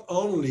not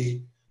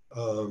only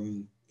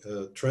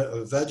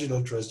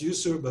vaginal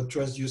transducer, but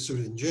transducer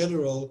in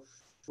general,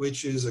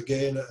 which is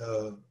again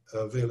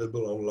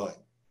available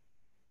online.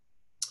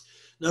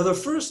 Now, the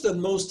first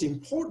and most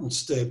important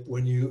step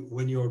when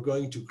you are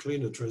going to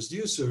clean a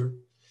transducer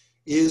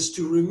is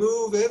to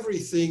remove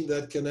everything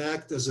that can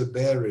act as a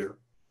barrier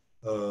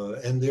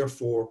and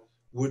therefore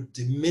would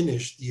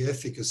diminish the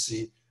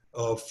efficacy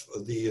of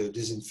the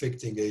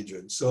disinfecting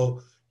agent. So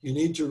you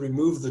need to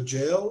remove the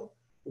gel,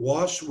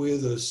 wash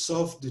with a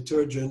soft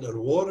detergent and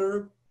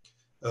water.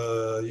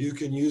 You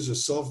can use a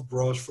soft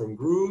brush from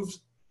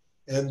Grooves,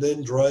 and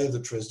then dry the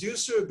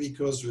transducer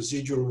because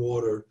residual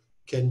water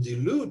can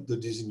dilute the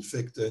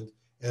disinfectant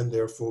and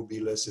therefore be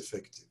less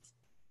effective.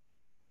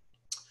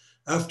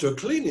 After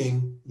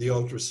cleaning, the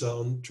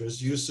ultrasound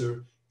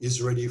transducer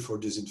is ready for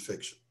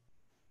disinfection.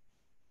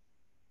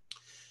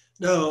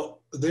 Now,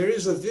 there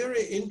is a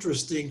very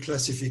interesting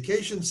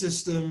classification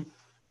system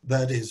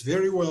that is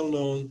very well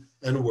known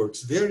and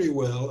works very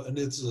well, and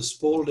it's the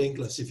Spaulding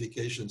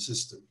classification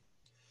system.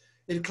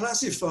 It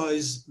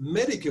classifies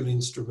medical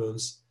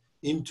instruments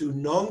into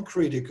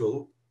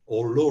non-critical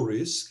or low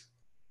risk,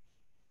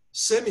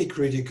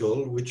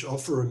 semi-critical, which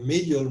offer a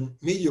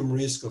medium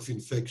risk of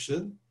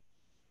infection,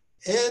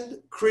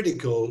 and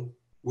critical,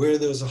 where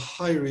there's a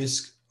high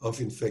risk of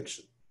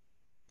infection.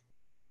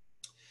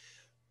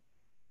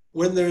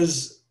 When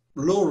there's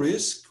low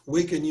risk,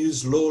 we can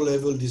use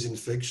low-level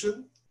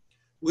disinfection,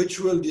 which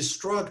will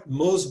destruct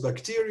most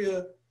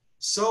bacteria,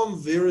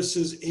 some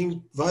viruses,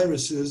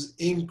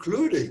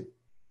 including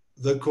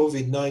the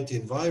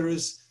COVID-19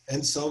 virus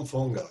and some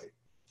fungi.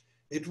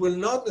 It will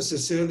not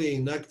necessarily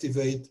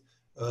inactivate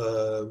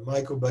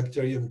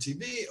Mycobacterium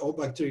TB or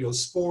bacterial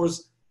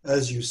spores,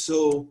 as you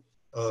saw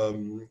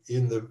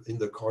in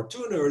the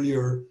cartoon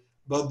earlier,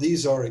 but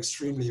these are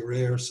extremely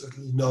rare,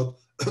 certainly not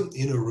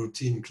in a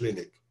routine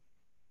clinic.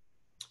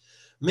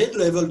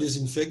 Mid-level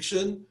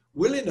disinfection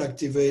will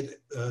inactivate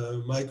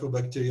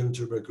Mycobacterium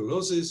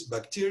tuberculosis,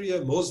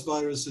 bacteria, most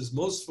viruses,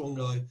 most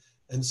fungi,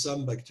 and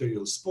some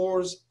bacterial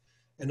spores.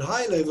 And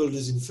high-level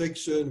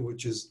disinfection,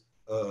 which is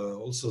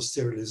also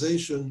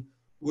sterilization,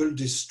 will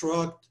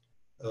destruct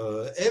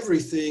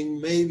everything,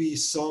 maybe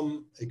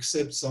some,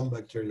 except some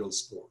bacterial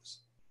spores.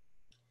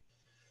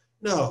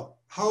 Now,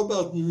 how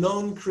about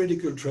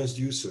non-critical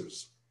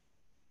transducers?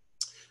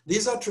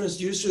 These are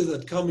transducers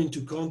that come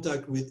into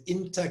contact with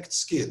intact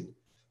skin.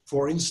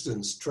 For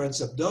instance,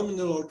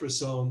 transabdominal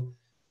ultrasound,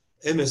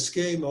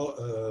 MSK,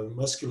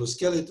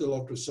 musculoskeletal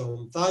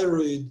ultrasound,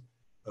 thyroid,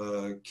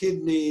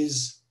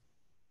 kidneys,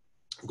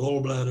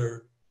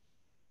 gallbladder.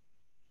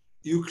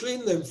 You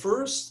clean them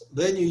first,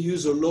 then you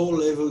use a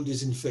low-level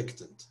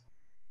disinfectant.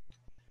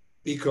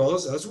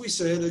 Because, as we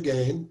said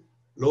again,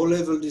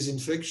 low-level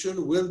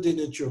disinfection will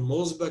denature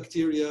most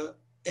bacteria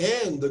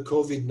and the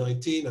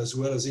COVID-19 as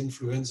well as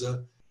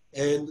influenza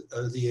and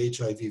the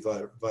HIV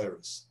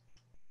virus.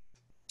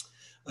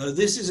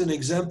 This is an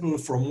example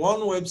from one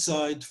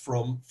website,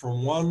 from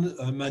one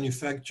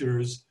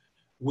manufacturers,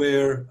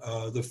 where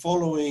the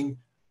following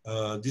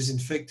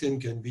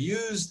disinfectant can be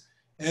used,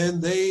 and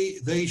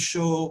they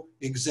show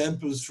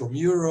examples from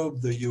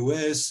Europe, the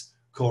US,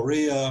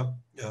 Korea,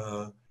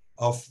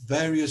 of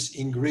various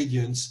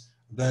ingredients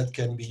that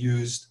can be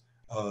used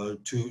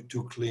to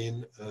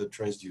clean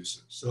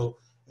transducers. So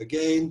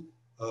again,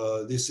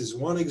 this is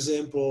one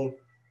example.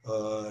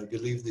 I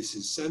believe this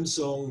is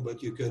Samsung,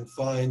 but you can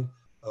find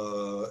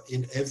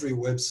in every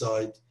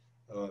website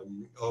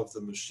of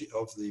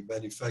the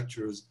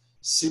manufacturers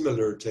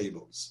similar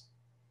tables.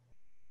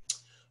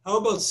 How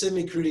about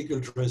semi-critical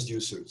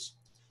transducers?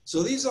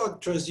 So these are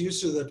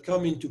transducers that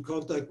come into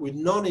contact with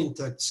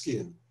non-intact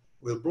skin,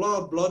 with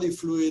blood, bloody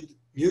fluid,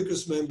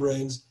 mucous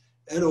membranes,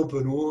 and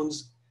open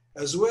wounds,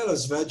 as well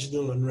as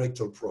vaginal and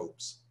rectal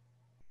probes.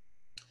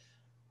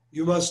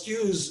 You must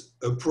use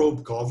a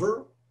probe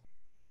cover,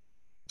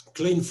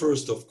 clean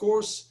first, of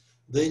course,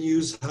 then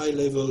use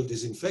high-level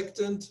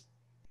disinfectant.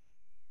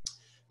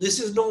 This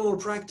is normal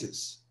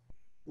practice.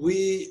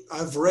 We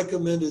have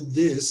recommended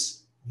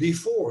this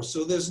before,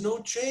 so there's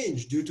no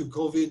change due to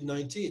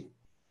COVID-19.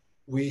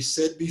 We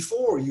said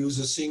before, use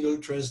a single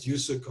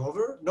transducer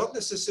cover, not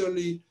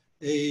necessarily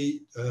a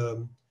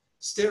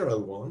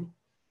sterile one,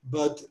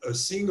 but a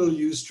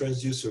single-use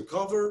transducer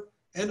cover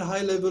and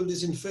high-level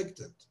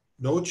disinfectant.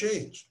 No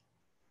change.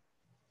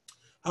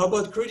 How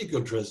about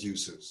critical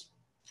transducers?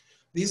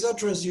 These are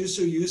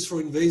transducers used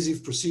for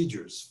invasive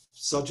procedures,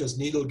 such as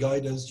needle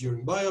guidance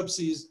during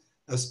biopsies,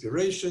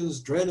 aspirations,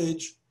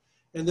 drainage,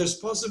 and there's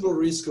possible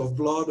risk of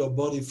blood or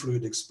body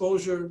fluid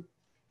exposure.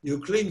 You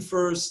clean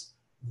first,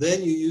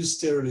 then you use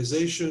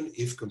sterilization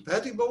if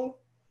compatible,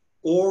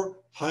 or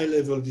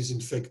high-level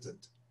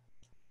disinfectant.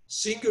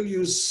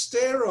 Single-use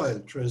sterile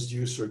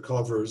transducer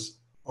covers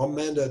are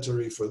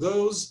mandatory for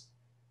those.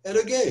 And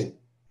again,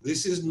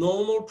 this is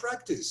normal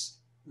practice.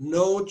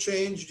 No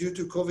change due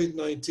to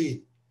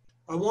COVID-19.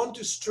 I want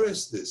to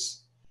stress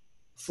this.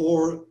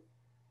 For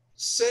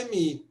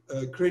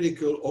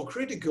semi-critical or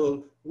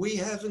critical, we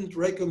haven't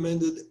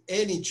recommended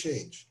any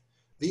change.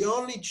 The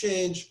only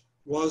change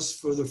was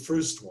for the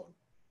first one.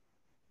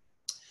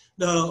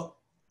 Now,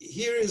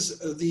 here is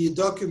the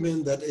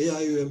document that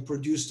FAIUM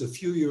produced a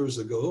few years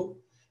ago,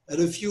 and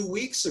a few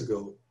weeks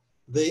ago,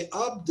 they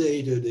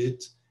updated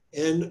it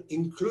and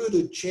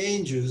included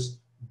changes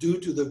due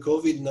to the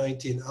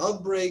COVID-19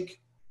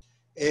 outbreak.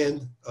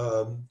 And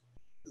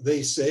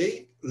they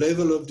say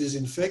level of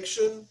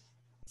disinfection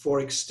for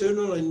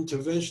external and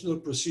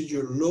interventional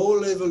procedure,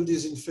 low-level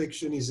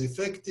disinfection is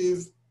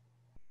effective.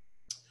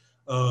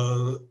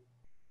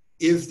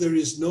 If there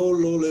is no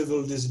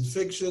low-level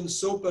disinfection,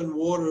 soap and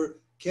water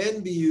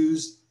can be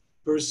used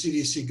per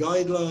CDC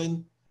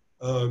guideline.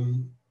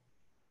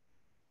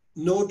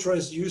 No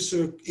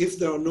transducer, if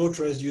there are no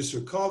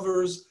transducer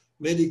covers,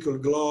 medical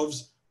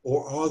gloves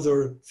or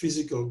other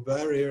physical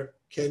barrier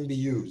can be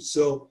used.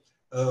 So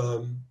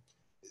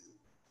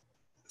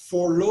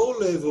for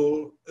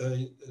low-level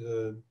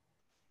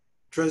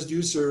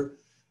transducer,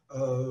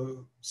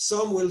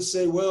 some will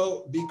say,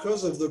 well,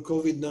 because of the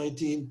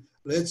COVID-19,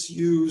 let's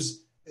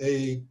use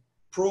a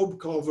probe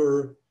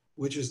cover,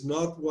 which is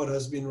not what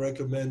has been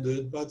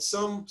recommended, but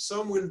some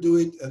will do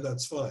it, and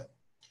that's fine.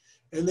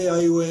 And the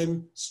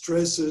FAIUM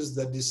stresses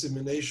that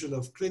dissemination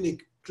of cleaning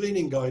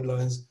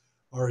guidelines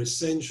are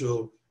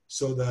essential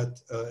so that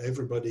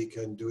everybody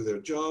can do their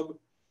job.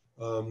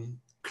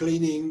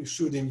 Cleaning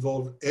should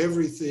involve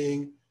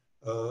everything,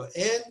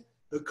 and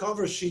the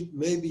cover sheet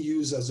may be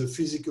used as a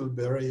physical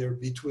barrier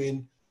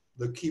between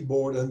the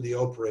keyboard and the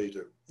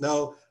operator.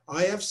 Now,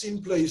 I have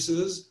seen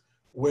places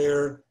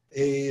where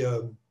a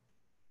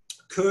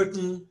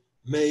curtain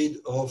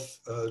made of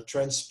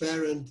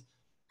transparent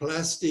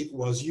plastic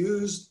was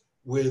used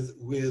with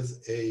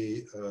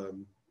a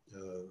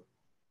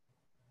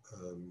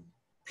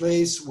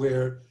place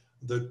where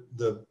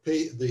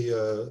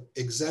the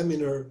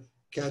examiner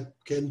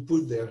can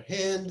put their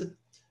hand.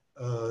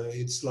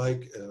 It's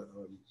like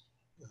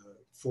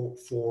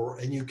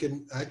and you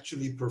can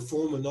actually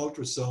perform an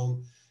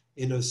ultrasound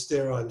in a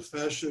sterile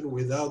fashion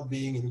without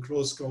being in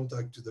close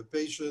contact to the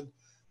patient.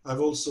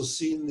 I've also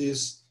seen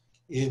this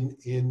in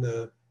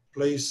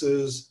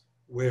places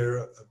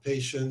where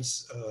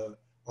patients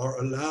are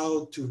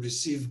allowed to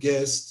receive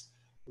guests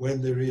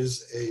when there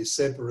is a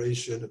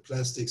separation, a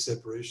plastic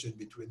separation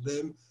between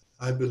them.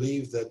 I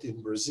believe that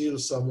in Brazil,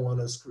 someone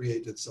has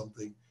created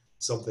something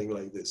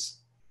like this.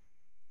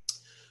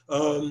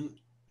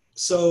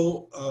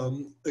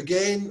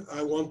 Again,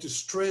 I want to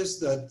stress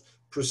that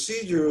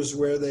procedures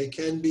where they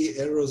can be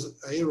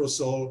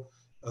aerosol,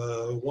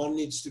 one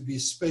needs to be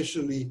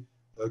especially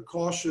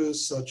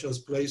cautious, such as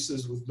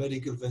places with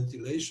medical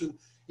ventilation.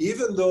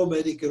 Even though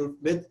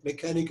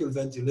mechanical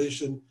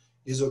ventilation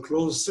is a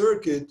closed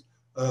circuit,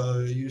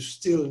 you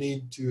still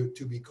need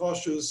to be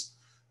cautious.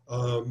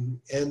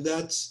 And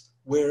that's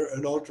where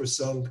an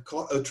ultrasound,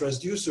 a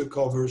transducer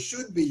cover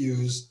should be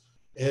used,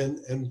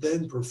 and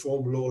then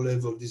perform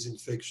low-level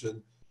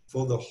disinfection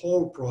for the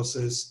whole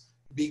process,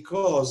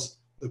 because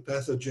the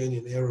pathogen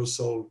in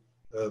aerosol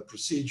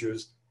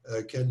procedures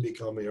can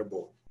become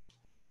airborne.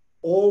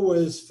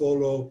 Always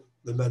follow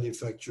the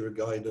manufacturer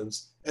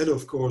guidance and,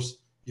 of course,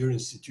 your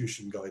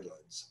institution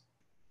guidelines.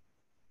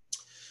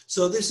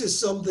 So this is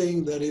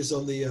something that is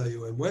on the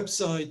FAIUM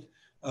website,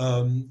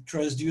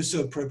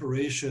 transducer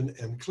preparation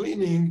and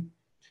cleaning.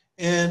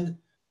 And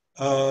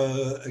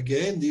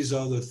again, these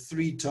are the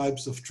 3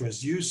 types of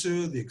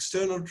transducer: the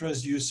external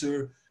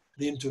transducer,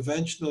 the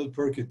interventional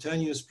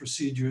percutaneous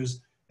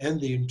procedures, and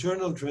the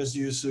internal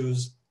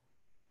transducers.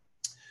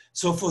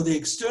 So for the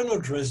external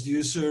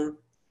transducer,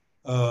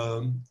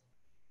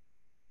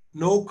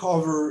 no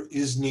cover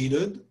is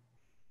needed.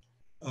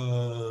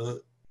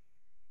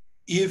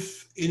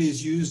 If it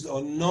is used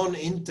on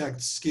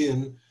non-intact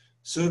skin,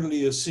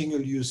 certainly a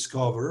single-use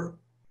cover.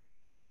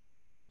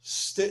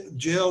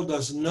 Gel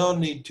does not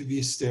need to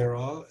be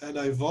sterile, and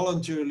I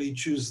voluntarily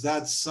choose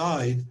that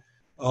side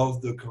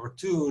of the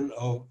cartoon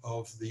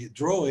of the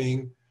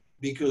drawing,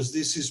 because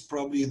this is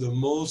probably the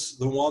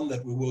one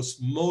that we will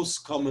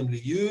most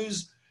commonly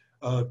use,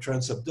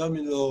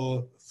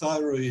 transabdominal,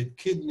 thyroid,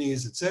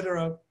 kidneys,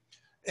 etc.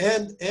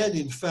 And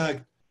in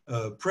fact,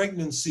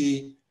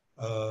 pregnancy,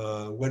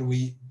 when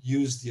we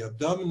use the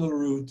abdominal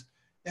route,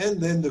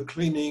 and then the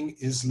cleaning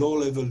is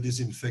low-level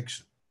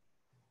disinfection.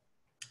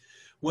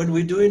 When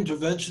we do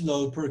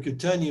interventional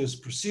percutaneous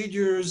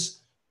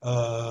procedures,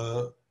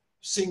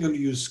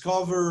 single-use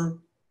cover,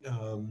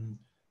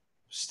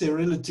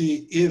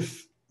 sterility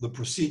if the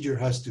procedure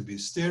has to be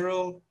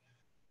sterile,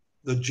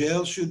 the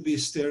gel should be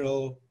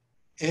sterile,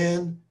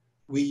 and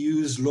we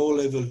use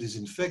low-level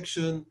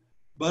disinfection,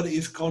 but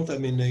if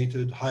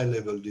contaminated,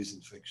 high-level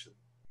disinfection.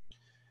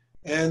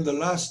 And the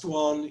last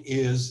one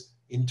is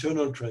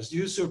internal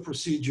transducer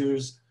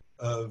procedures,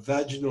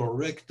 vaginal,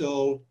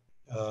 rectal,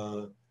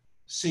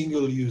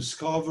 single-use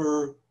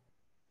cover.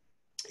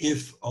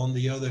 If, on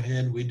the other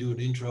hand, we do an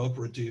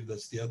intraoperative,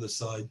 that's the other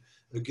side,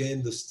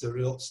 again, the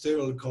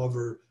sterile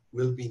cover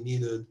will be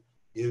needed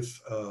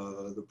if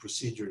the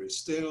procedure is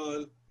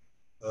sterile.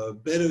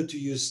 Better to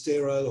use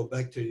sterile or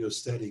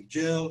bacteriostatic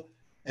gel,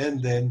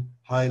 and then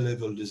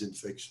high-level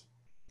disinfection.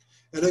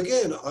 And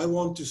again, I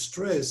want to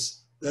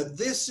stress that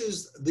this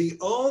is the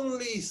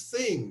only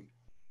thing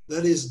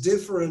that is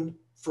different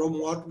from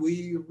what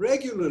we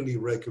regularly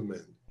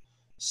recommend.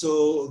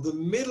 So the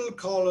middle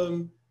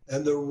column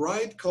and the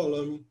right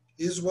column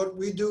is what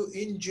we do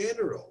in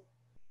general,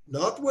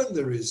 not when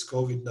there is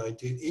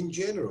COVID-19, in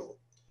general.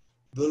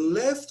 The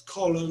left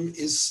column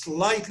is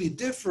slightly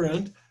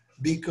different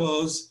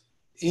because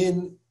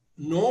in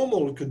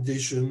normal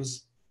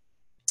conditions,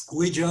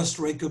 we just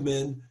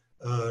recommend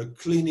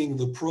cleaning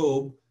the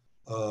probe,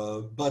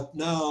 but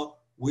now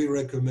we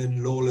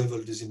recommend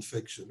low-level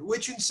disinfection,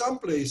 which in some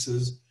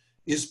places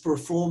is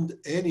performed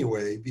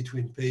anyway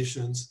between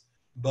patients,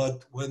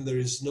 but when there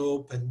is no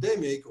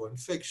pandemic or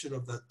infection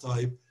of that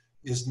type,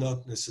 is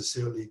not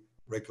necessarily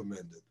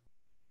recommended.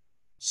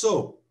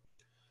 So,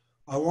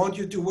 I want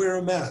you to wear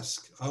a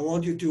mask. I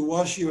want you to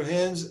wash your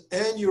hands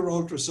and your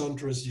ultrasound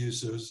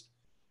transducers,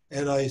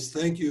 and I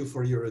thank you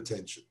for your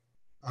attention.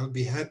 I'll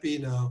be happy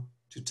now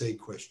to take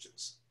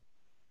questions.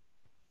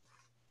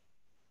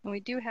 We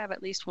do have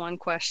at least one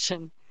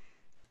question.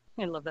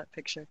 I love that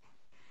picture.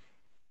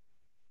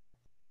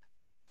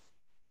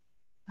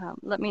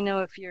 Let me know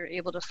if you're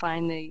able to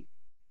find the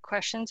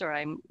questions, or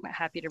I'm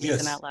happy to read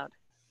them out loud.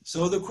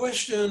 So the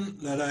question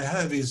that I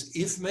have is,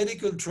 if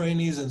medical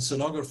trainees and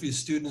sonography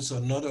students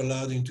are not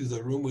allowed into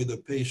the room with a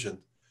patient,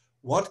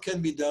 what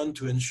can be done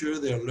to ensure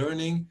their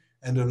learning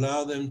and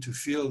allow them to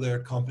feel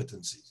their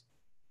competencies?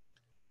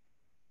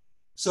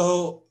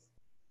 So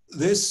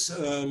this,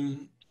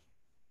 can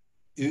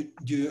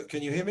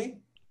you hear me?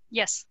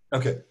 Yes.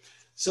 Okay.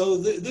 So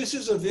this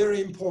is a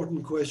very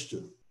important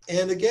question.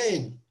 And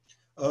again,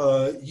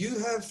 you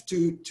have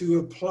to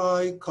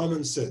apply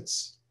common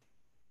sense.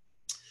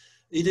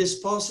 It is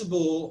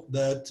possible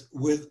that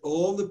with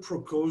all the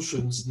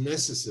precautions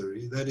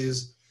necessary, that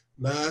is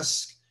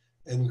mask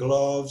and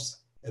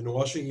gloves and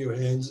washing your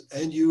hands,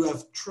 and you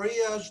have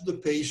triaged the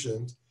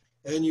patient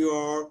and you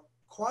are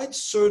quite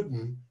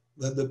certain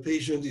that the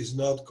patient is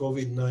not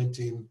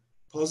COVID-19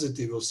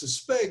 positive or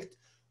suspect,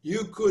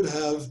 you could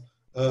have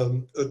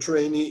a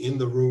trainee in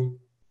the room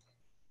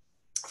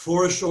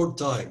for a short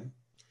time.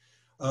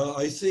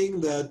 I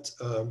think that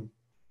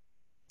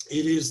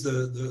it is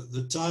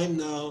the time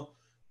now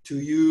to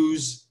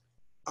use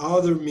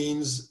other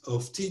means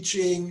of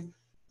teaching,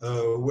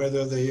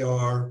 whether they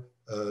are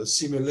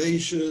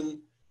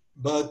simulation.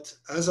 But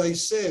as I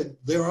said,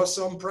 there are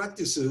some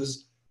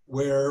practices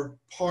where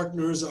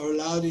partners are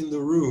allowed in the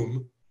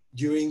room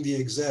during the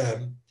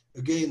exam.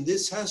 Again,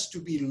 this has to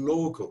be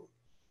local.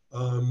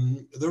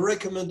 The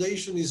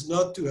recommendation is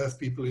not to have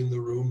people in the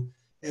room,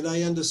 and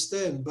I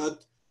understand,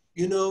 but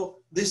you know,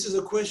 this is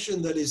a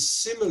question that is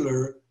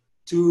similar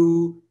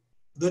to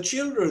the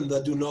children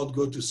that do not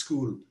go to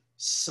school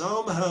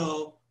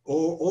somehow,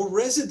 or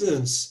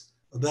residents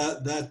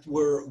that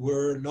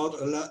were not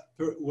allowed,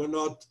 were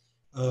not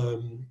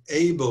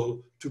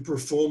able to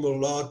perform a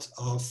lot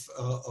of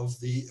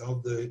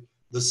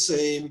the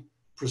same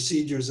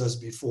procedures as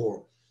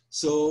before.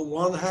 So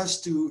one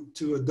has to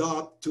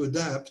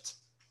adapt,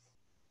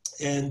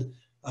 and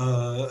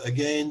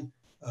again,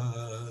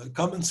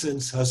 common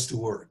sense has to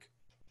work.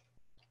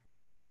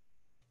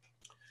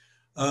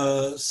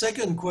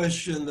 Second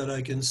question that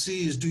I can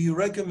see is, do you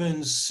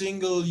recommend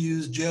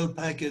single-use gel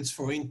packets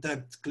for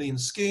intact, clean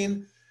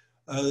skin?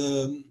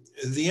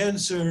 The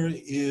answer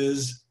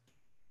is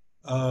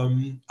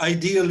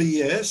ideally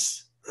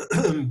yes,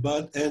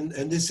 but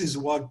and this is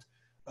what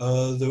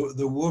the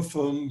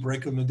WFAM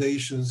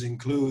recommendations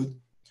include,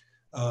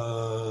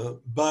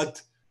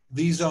 but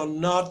these are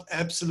not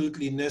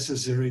absolutely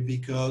necessary,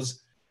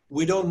 because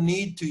we don't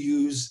need to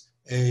use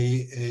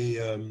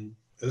a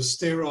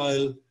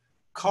sterile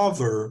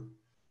cover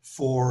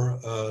for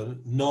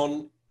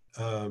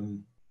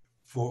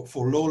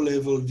for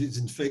low-level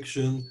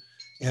disinfection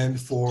and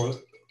for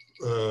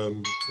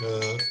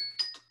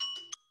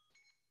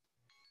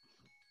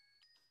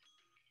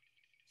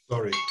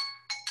sorry.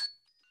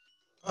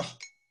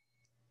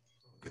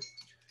 Okay.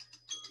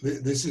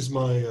 This is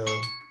my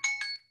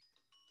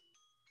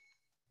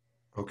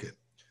okay.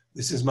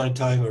 This is my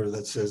timer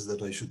that says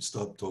that I should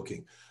stop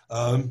talking.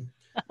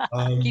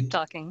 Keep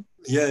talking.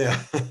 Yeah,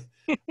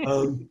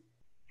 yeah.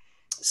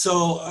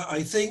 So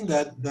I think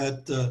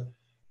that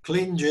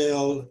clean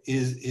gel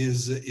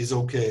is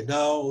okay.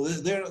 Now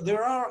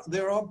there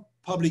are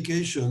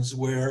publications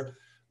where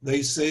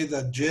they say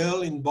that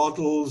gel in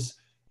bottles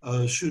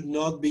should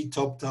not be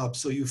topped up.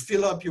 So you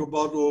fill up your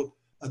bottle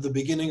at the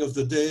beginning of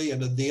the day,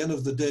 and at the end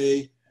of the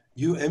day,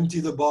 you empty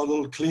the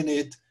bottle, clean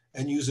it,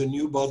 and use a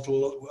new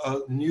bottle,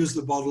 use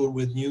the bottle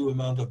with new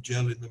amount of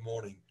gel in the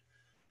morning.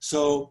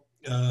 So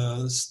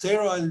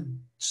sterile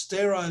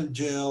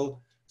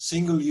gel,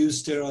 single-use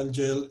sterile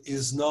gel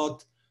is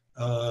not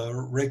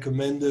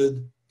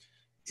recommended.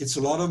 It's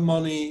a lot of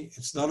money.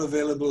 It's not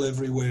available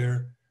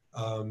everywhere.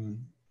 On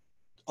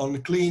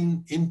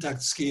clean,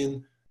 intact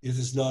skin, it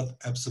is not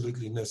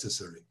absolutely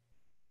necessary.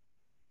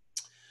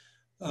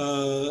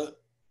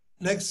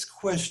 Next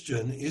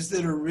question, is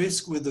there a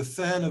risk with the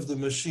fan of the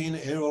machine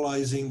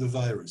aerolizing the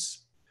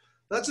virus?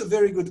 That's a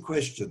very good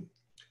question.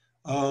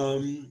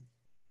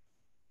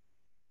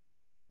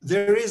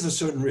 There is a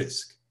certain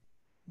risk,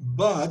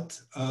 but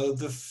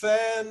the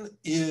fan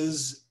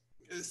is,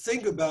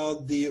 think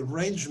about the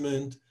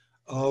arrangement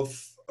of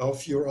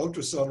your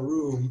ultrasound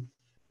room.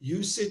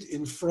 You sit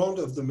in front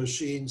of the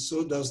machine,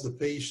 so does the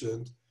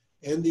patient,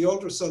 and the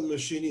ultrasound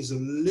machine is a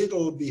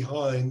little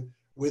behind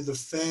with the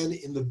fan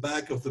in the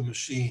back of the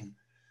machine.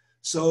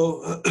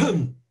 So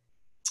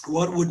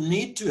what would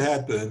need to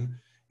happen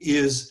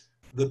is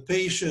the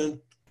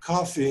patient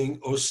coughing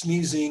or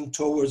sneezing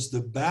towards the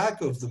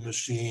back of the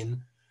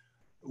machine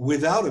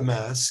without a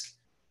mask,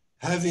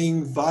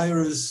 having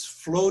virus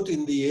float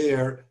in the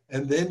air,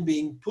 and then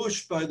being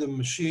pushed by the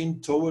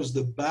machine towards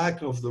the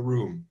back of the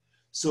room.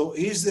 So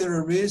is there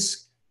a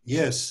risk?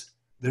 Yes,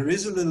 there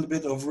is a little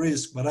bit of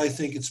risk, but I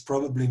think it's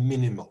probably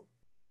minimal.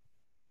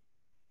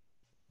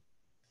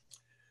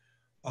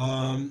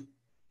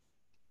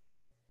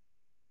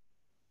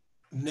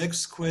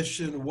 Next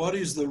question, what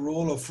is the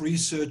role of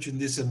research in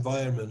this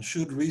environment?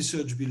 Should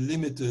research be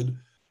limited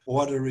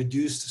or at a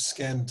reduced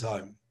scan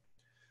time?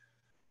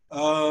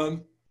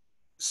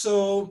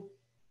 So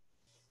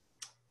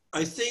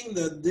I think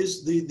that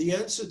the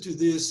answer to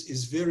this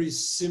is very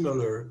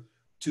similar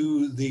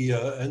to the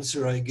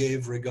answer I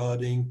gave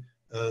regarding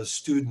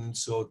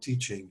students or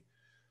teaching.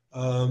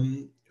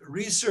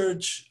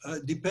 Research,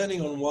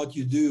 depending on what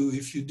you do,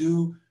 if you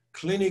do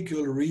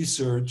clinical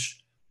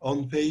research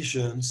on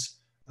patients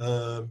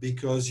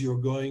because you're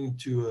going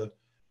to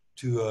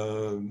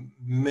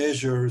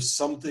measure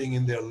something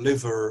in their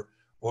liver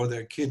or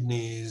their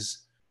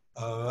kidneys,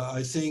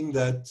 I think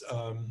that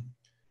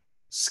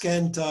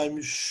scan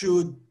time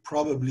should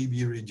probably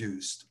be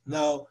reduced.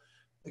 Now,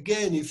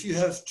 again, if you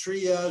have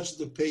triaged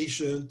the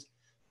patient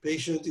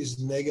is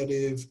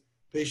negative,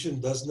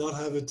 patient does not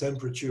have a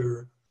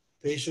temperature,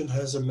 patient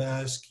has a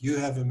mask, you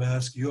have a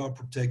mask, you are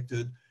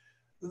protected,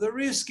 the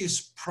risk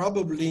is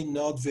probably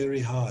not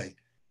very high.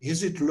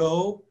 Is it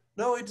low?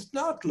 No, it's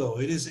not low.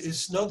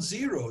 It's not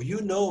zero.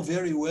 You know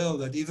very well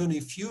that even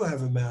if you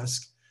have a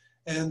mask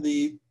and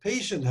the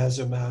patient has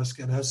a mask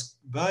and has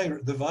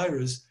the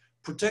virus,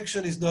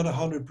 protection is not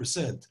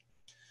 100%.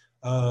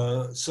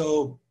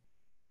 So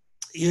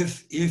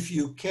if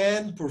you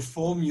can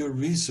perform your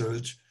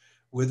research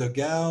with a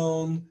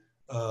gown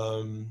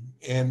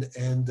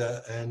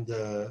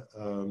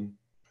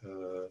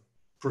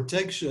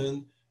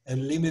protection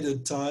and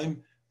limited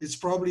time, it's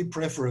probably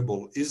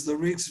preferable. Is the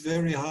risk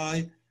very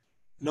high?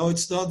 No,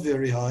 it's not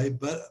very high,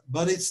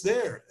 but it's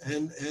there,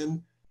 and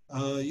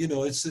you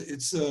know, it's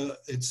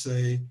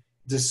a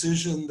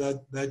decision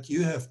that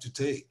you have to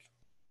take.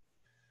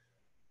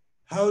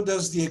 How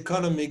does the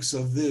economics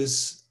of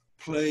this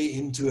play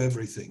into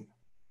everything?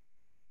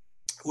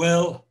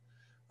 Well,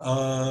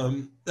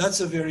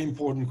 that's a very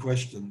important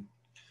question.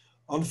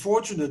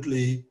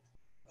 Unfortunately,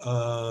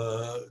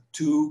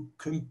 to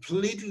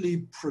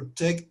completely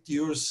protect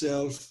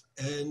yourself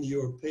and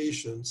your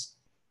patients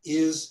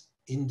is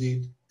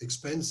indeed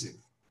expensive.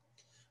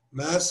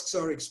 Masks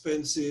are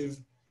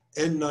expensive.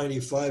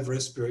 N95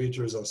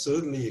 respirators are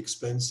certainly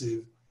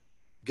expensive.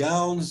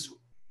 Gowns,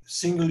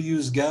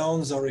 single-use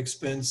gowns are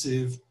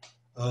expensive.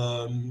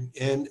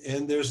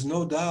 And there's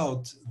no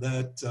doubt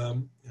that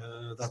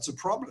that's a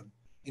problem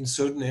in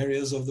certain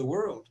areas of the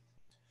world.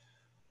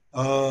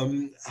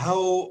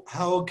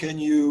 How can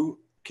you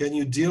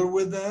deal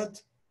with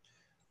that?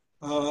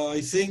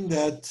 I think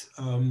that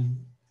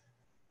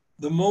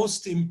the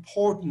most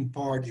important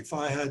part, if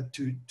I had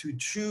to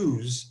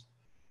choose,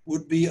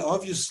 would be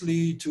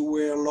obviously to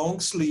wear long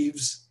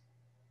sleeves,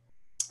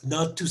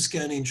 not to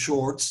scan in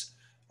shorts.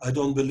 I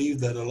don't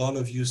believe that a lot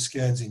of you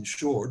scans in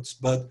shorts,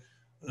 but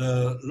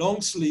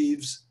long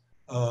sleeves,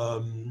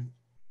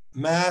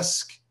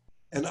 mask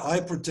and eye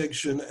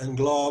protection and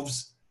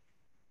gloves.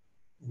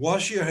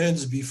 Wash your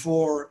hands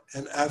before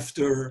and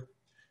after.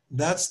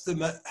 That's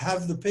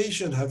have the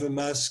patient have a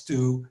mask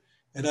too.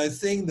 And I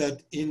think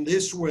that in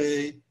this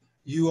way,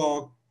 you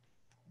are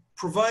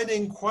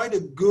providing quite a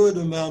good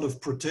amount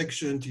of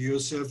protection to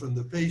yourself and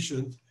the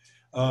patient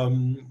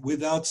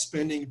without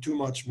spending too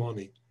much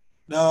money.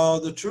 Now,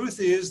 the truth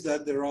is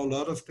that there are a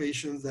lot of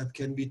patients that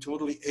can be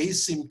totally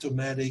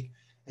asymptomatic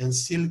and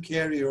still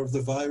carrier of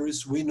the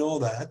virus. We know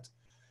that.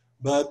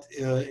 But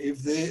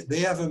if they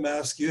have a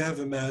mask, you have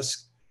a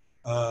mask,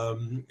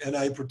 and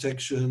eye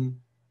protection,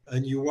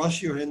 and you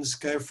wash your hands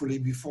carefully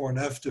before and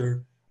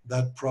after,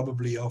 that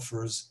probably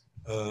offers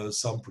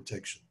some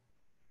protection.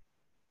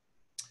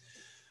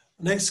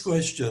 Next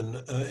question.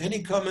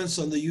 Any comments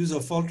on the use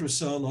of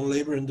ultrasound on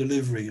labor and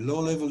delivery?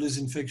 Low-level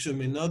disinfection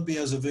may not be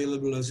as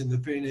available as in the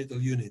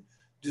perinatal unit.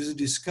 Does it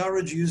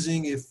discourage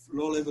using if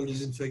low-level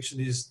disinfection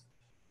is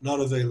not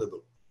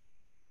available?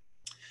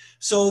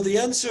 So the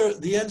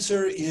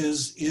answer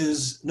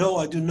is no,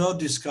 I do not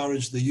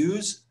discourage the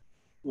use.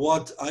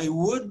 What I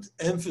would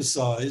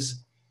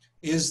emphasize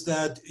is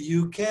that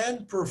you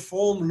can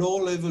perform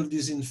low-level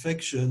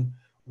disinfection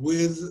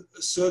with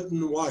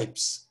certain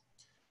wipes.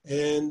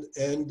 And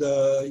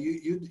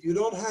you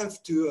don't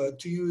have to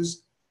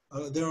use,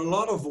 there are a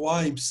lot of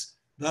wipes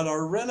that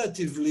are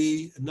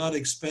relatively not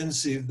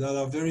expensive that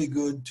are very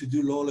good to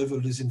do low-level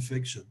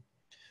disinfection.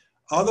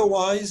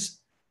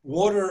 Otherwise,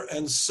 water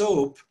and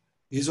soap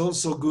is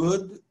also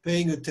good,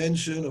 paying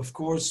attention, of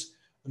course,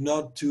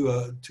 not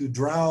to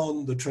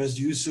drown the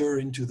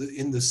transducer in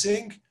the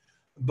sink,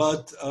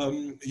 but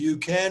you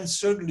can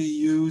certainly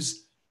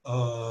use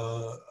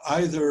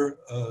either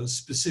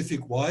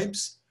specific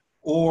wipes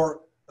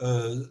or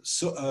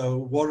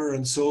water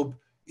and soap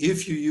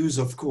if you use,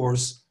 of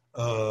course,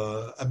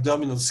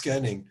 abdominal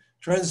scanning.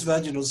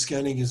 Transvaginal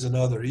scanning is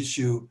another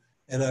issue,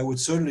 and I would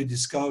certainly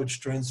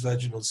discourage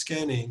transvaginal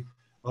scanning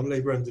on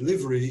labor and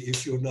delivery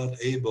if you're not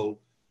able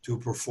to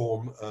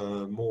perform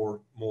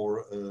more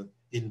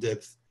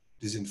in-depth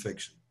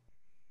disinfection.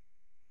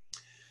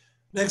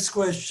 Next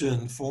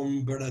question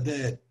from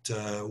Bernadette.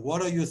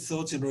 What are your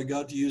thoughts in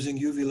regard to using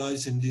UV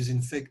lights in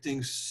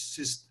disinfecting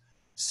system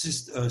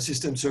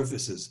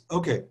surfaces?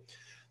 Okay,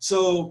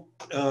 so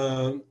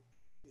the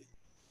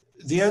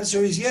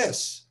answer is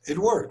yes, it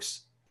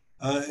works.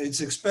 It's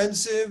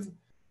expensive.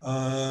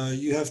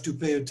 You have to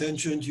pay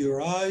attention to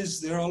your eyes.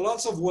 There are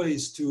lots of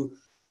ways to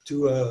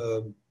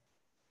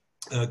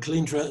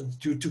clean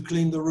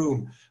the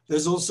room.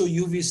 There's also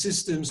UV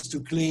systems to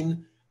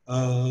clean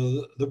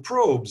the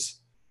probes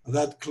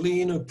that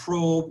clean a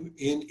probe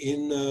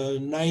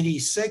in 90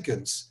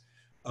 seconds.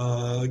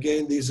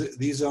 Again,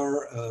 these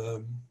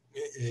are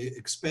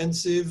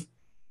expensive,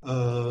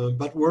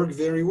 but work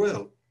very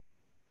well.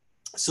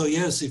 So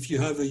yes, if you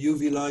have a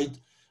UV light,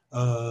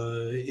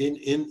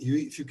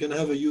 if you can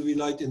have a UV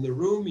light in the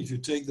room, if you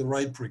take the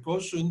right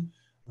precaution,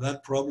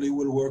 that probably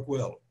will work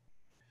well.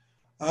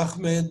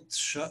 Ahmed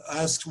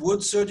asks,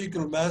 would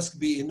surgical mask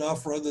be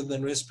enough rather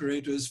than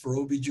respirators for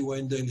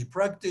OBGYN daily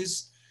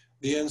practice?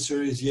 The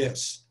answer is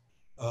yes.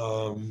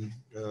 In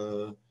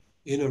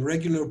a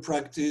regular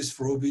practice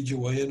for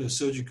OBGYN, a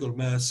surgical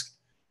mask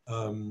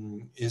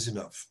is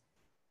enough.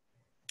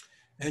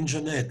 And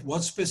Jeanette,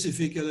 what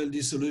specific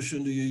LLD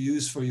solution do you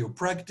use for your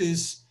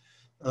practice?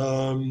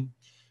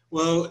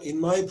 Well, in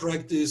my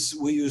practice,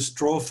 we use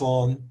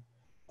Trophon,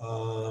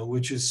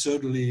 which is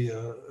certainly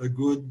a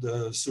good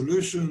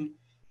solution,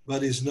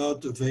 but is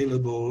not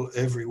available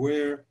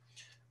everywhere.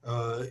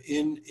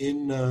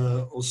 In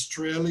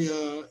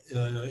Australia,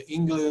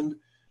 England,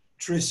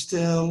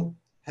 Tristel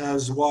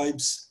has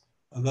wipes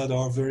that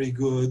are very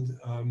good.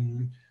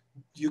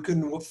 You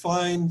can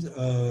find,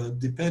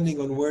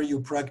 depending on where you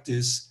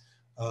practice,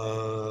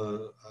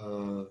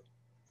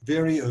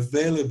 very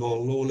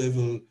available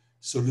low-level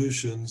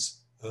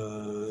solutions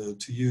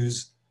to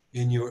use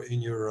in your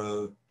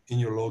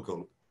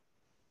local.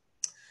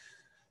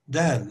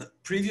 Dan,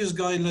 previous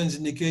guidelines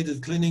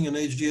indicated cleaning an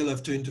HDL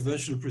after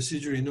interventional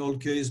procedure in all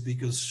cases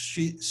because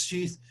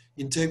sheath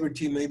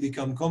integrity may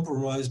become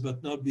compromised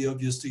but not be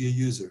obvious to your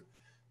user.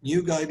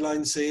 New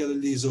guidelines say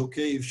LLD is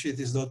okay if sheath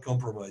is not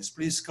compromised.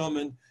 Please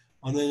comment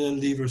on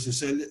LLD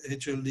versus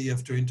HLD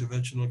after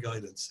interventional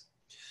guidance.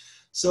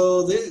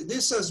 So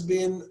this has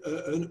been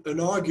an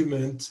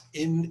argument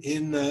in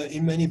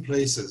many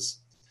places.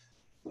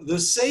 The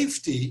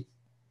safety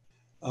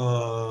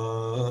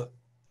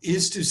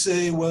is to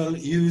say, well,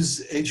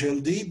 use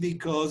HLD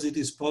because it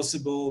is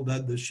possible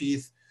that the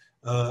sheath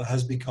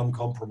has become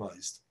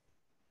compromised.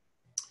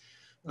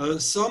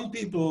 Some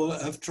people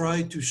have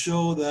tried to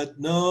show that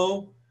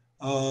no,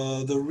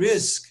 the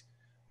risk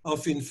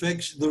of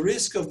infection, the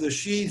risk of the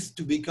sheath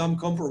to become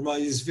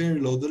compromised is very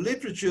low. The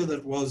literature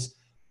that was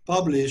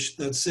published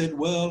that said,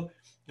 well,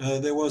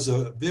 there was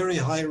a very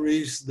high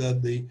risk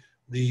that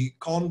the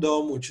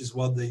condom, which is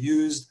what they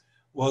used,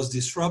 was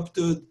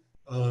disrupted,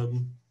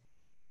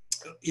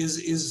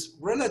 is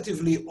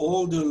relatively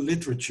older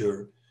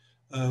literature,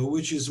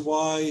 which is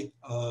why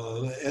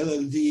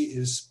LLD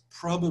is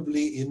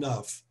probably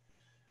enough.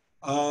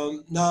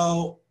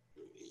 Now,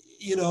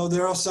 you know,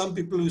 there are some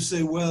people who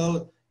say,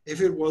 well, if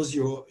it was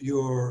your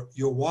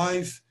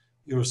wife,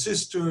 your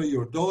sister,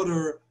 your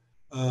daughter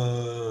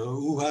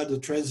who had a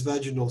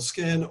transvaginal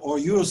scan, or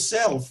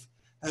yourself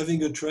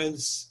having a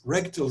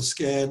transrectal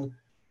scan,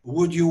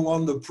 would you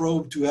want the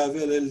probe to have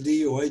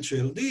LLD or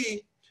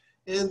HLD?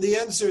 And the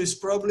answer is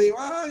probably,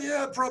 well,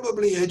 yeah,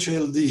 probably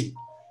HLD.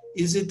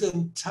 Is it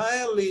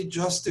entirely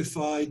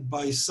justified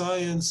by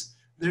science?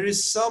 There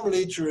is some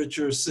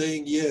literature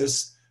saying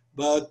yes,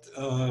 but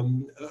a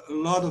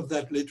lot of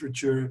that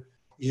literature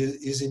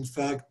is in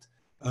fact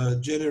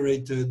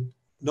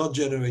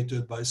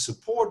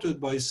supported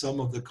by some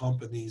of the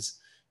companies.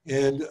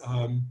 And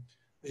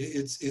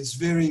it's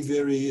very,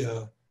 very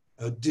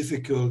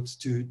difficult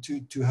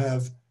to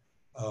have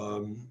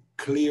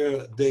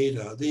clear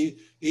data.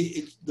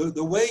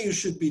 The way you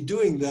should be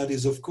doing that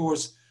is, of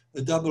course,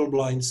 a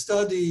double-blind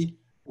study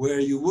where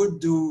you would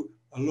do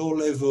a low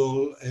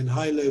level and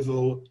high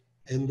level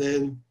and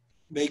then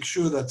make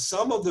sure that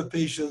some of the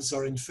patients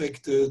are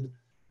infected,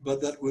 but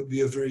that would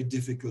be a very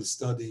difficult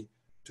study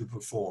to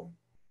perform.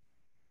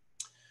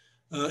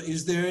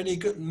 Is there any,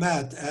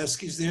 Matt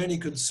asks, is there any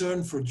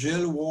concern for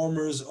gel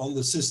warmers on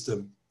the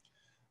system?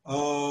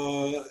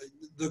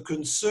 The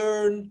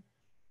concern,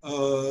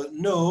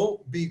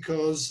 no,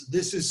 because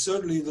this is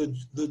certainly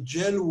the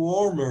gel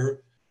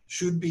warmer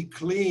should be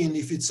cleaned.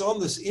 If it's on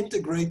this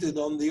integrated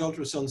on the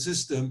ultrasound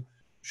system,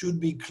 should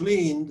be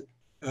cleaned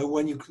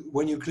when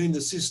you clean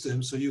the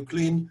system. So you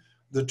clean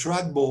the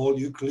trackball,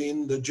 you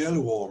clean the gel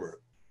warmer.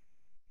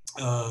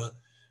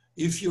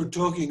 If you're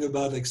talking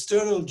about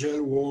external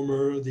gel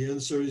warmer, the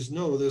answer is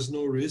no, there's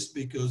no risk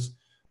because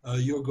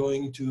you're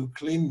going to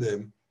clean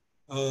them.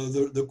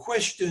 The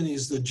question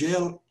is the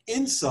gel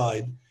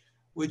inside,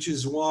 which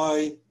is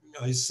why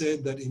I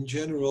said that in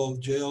general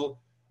gel,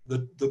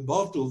 the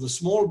bottle, the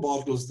small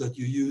bottles that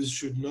you use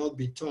should not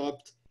be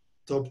topped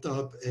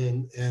up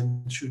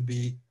and should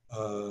be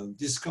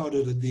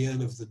discarded at the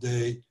end of the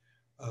day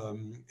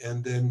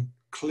and then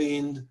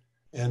cleaned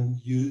and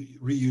you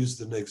reuse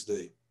the next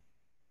day.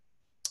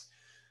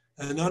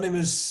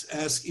 Anonymous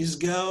asks, is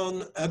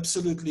gown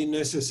absolutely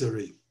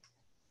necessary?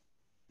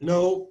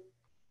 No,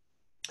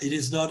 it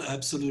is not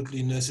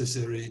absolutely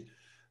necessary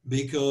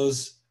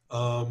because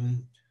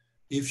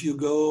if you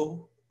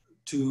go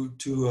to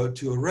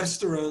a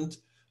restaurant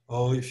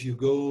or if you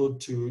go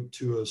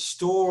to a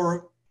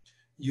store,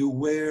 you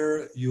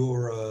wear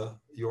your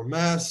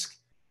mask,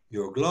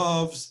 your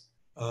gloves,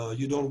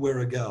 you don't wear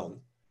a gown.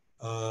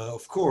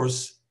 Of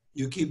course,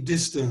 you keep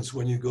distance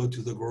when you go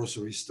to the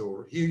grocery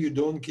store. Here you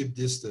don't keep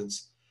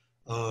distance.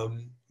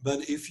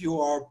 But if you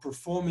are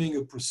performing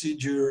a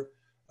procedure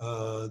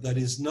that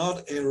is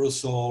not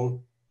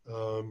aerosol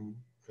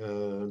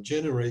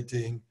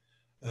generating,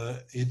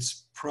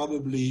 it's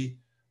probably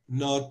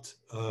not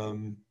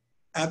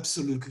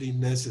absolutely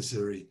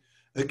necessary.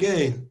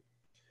 Again,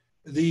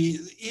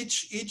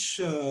 each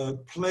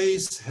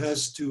place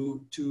has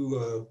to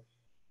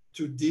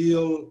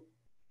deal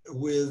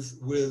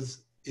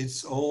with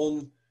its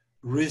own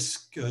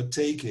risk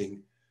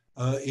taking.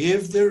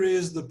 If there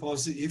is the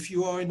possibility, if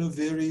you are in a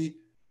very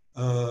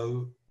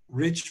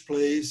rich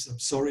place, I'm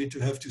sorry to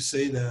have to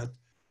say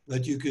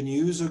that you can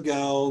use a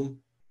gown,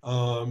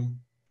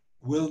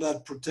 will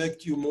that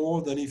protect you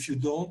more than if you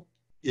don't?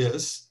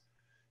 Yes.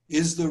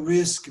 Is the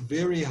risk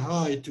very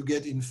high to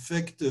get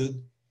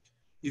infected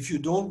if you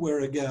don't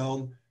wear a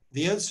gown?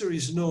 The answer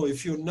is no.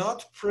 If you're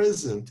not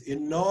present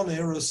in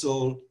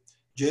non-aerosol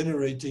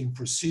generating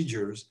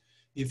procedures,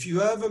 if you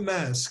have a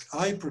mask,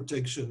 eye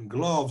protection,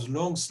 gloves,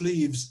 long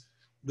sleeves,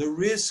 the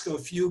risk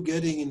of you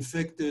getting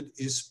infected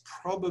is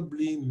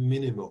probably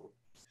minimal.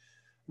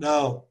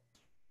 Now,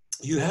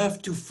 you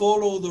have to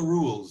follow the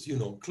rules, you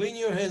know, clean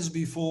your hands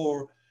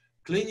before,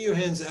 clean your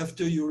hands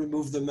after you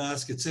remove the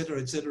mask,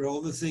 etc.,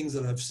 all the things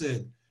that I've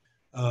said.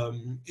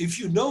 If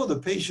you know the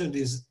patient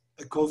is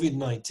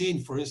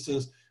COVID-19, for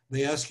instance,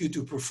 they ask you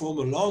to perform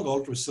a long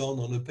ultrasound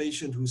on a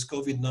patient who's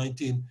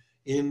COVID-19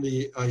 in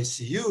the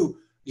ICU,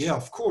 yeah,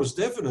 of course,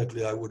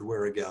 definitely I would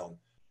wear a gown.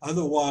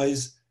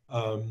 Otherwise,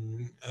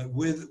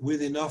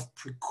 with enough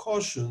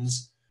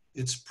precautions,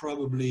 it's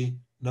probably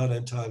not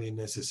entirely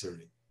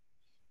necessary.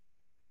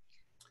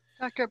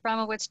 Dr.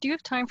 Abramowicz, do you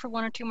have time for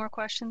one or two more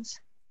questions?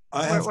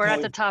 We're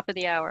at the top of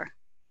the hour.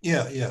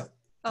 Yeah, yeah.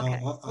 Okay,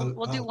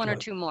 we'll do one or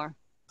two more.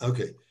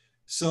 Okay.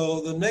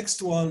 So the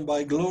next one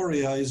by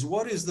Gloria is,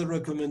 what is the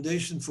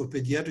recommendation for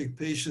pediatric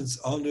patients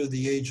under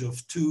the age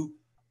of 2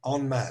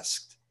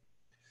 unmasked?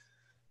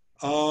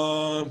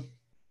 That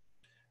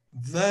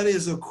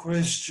is a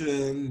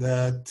question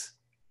that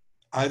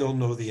I don't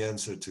know the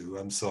answer to.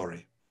 I'm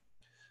sorry.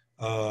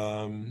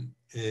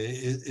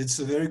 It's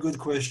a very good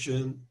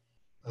question.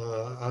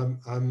 I'm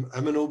an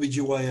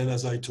OBGYN,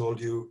 as I told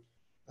you.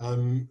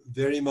 I'm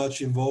very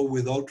much involved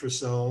with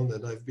ultrasound,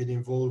 and I've been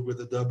involved with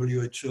the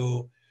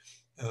WHO,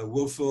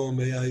 FAIUM,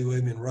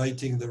 FAIUM in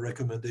writing the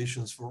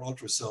recommendations for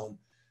ultrasound.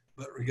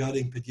 But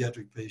regarding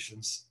pediatric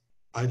patients,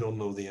 I don't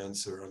know the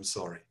answer. I'm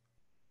sorry.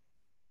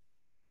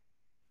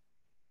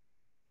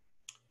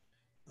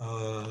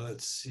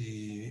 Let's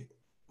see,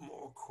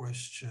 more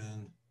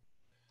question.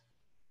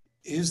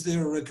 Is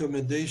there a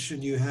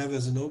recommendation you have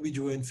as an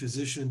OBGYN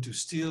physician to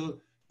still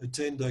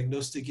attain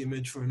diagnostic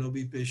image for an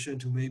OB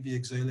patient who may be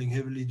exhaling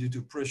heavily due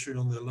to pressure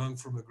on their lung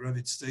from a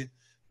gravid state,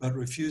 but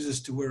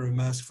refuses to wear a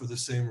mask for the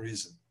same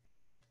reason?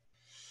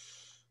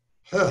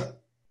 Huh.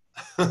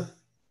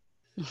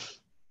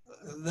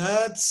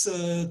 That's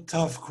a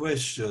tough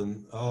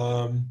question.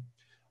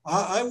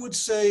 I would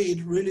say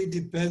it really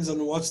depends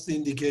on what's the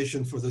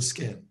indication for the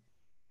scan.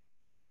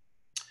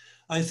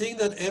 I think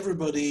that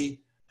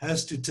everybody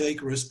has to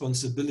take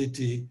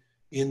responsibility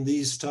in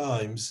these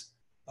times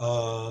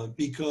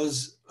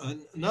because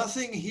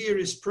nothing here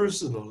is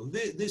personal.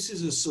 This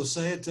is a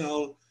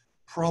societal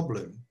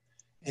problem.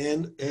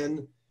 And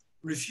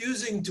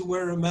refusing to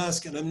wear a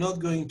mask, and I'm not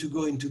going to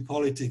go into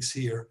politics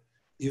here,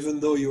 even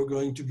though you're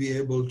going to be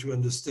able to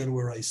understand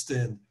where I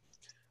stand.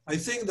 I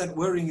think that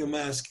wearing a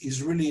mask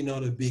is really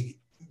not a big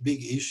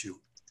issue.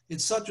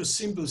 It's such a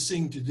simple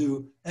thing to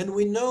do, and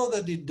we know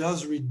that it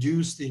does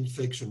reduce the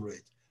infection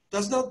rate.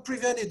 Does not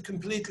prevent it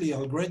completely,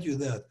 I'll grant you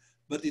that,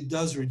 but it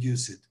does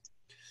reduce it.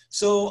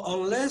 So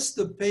unless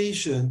the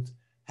patient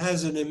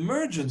has an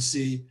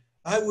emergency,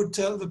 I would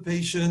tell the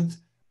patient,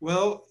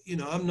 well, you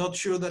know, I'm not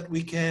sure that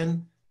we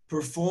can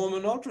perform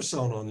an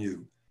ultrasound on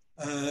you.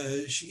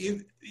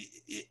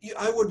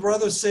 I would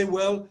rather say,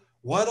 well,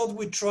 why don't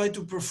we try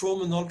to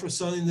perform an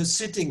ultrasound in the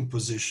sitting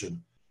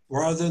position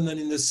rather than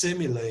in the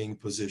semi-laying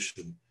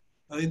position?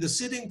 In the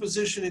sitting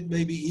position, it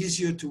may be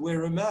easier to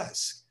wear a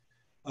mask.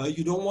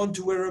 You don't want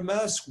to wear a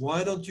mask,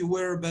 why don't you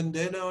wear a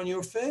bandana on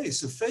your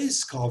face, a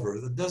face cover?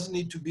 That doesn't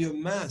need to be a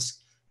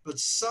mask, but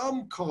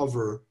some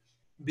cover,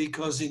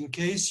 because in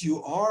case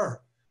you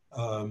are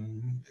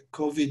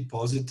COVID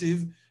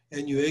positive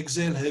and you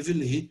exhale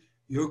heavily,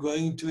 you're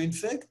going to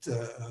infect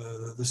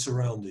the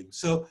surroundings.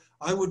 So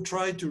I would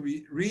try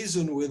to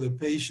reason with a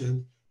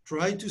patient,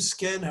 try to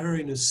scan her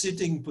in a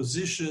sitting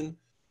position.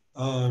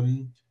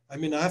 I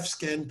mean, I've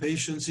scanned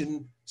patients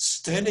in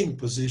standing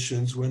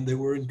positions when they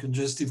were in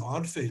congestive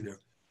heart failure.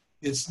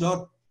 It's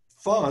not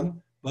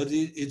fun, but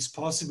it's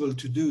possible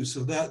to do.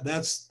 So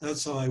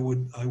that's how I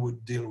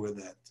would deal with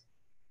that.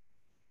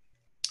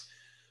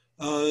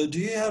 Do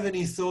you have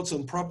any thoughts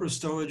on proper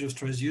storage of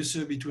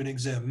transducer between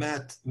exam?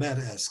 Matt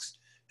asks,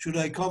 should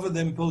I cover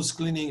them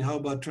post-cleaning? How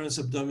about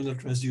transabdominal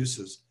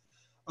transducers?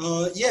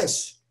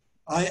 Yes,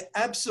 I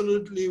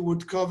absolutely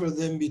would cover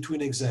them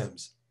between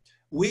exams.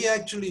 We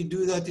actually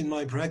do that in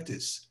my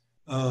practice.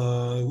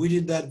 We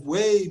did that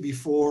way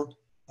before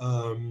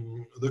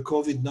the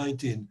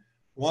COVID-19.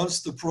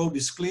 Once the probe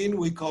is clean,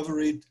 we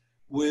cover it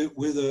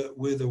with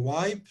a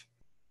wipe,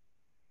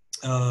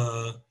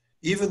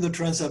 even the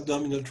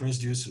transabdominal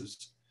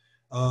transducers.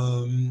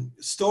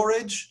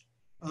 Storage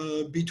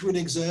between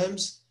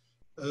exams,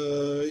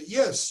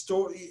 yes,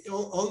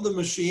 on the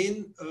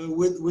machine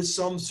with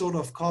some sort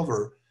of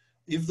cover.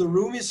 If the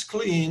room is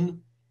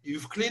clean,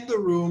 you've cleaned the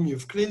room,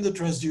 you've cleaned the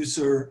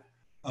transducer,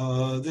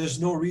 there's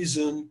no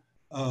reason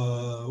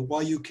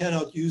why you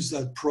cannot use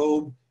that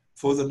probe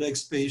for the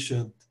next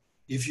patient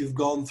if you've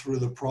gone through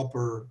the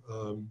proper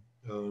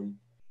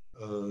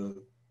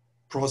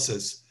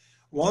process.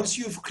 Once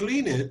you've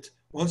cleaned it,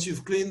 once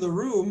you've cleaned the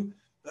room,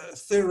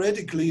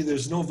 theoretically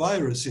there's no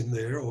virus in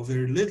there, or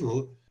very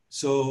little,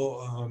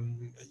 so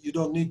you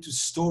don't need to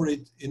store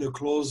it in a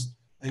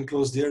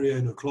enclosed area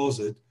in a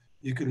closet.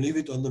 You can leave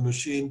it on the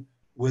machine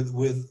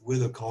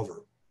with a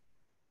cover.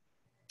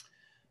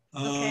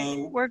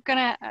 Okay, we're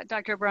gonna,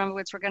 Dr.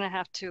 Abramowicz, we're gonna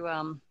have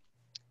to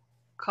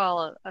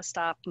call a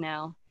stop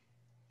now.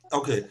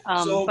 Okay,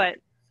 so but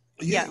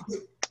yeah.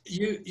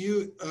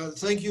 You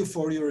thank you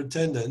for your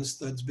attendance.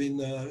 That's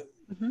been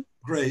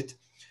great.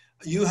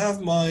 You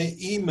have my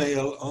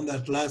email on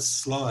that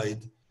last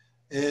slide,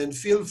 and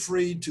feel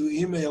free to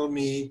email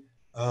me.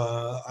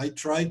 I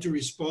try to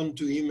respond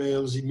to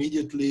emails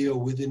immediately or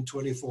within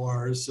 24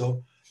 hours.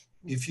 So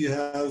if you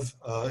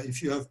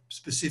have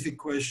specific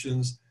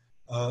questions,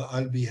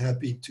 I'll be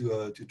happy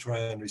to try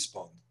and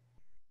respond.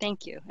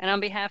 Thank you. And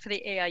on behalf of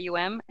the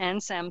AIUM and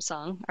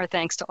Samsung, our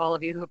thanks to all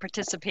of you who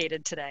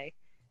participated today.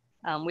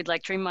 We'd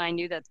like to remind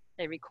you that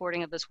a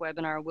recording of this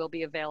webinar will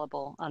be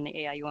available on the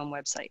AIUM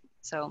website.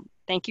 So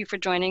thank you for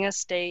joining us.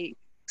 Stay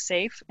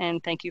safe,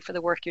 and thank you for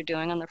the work you're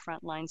doing on the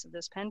front lines of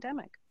this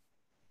pandemic.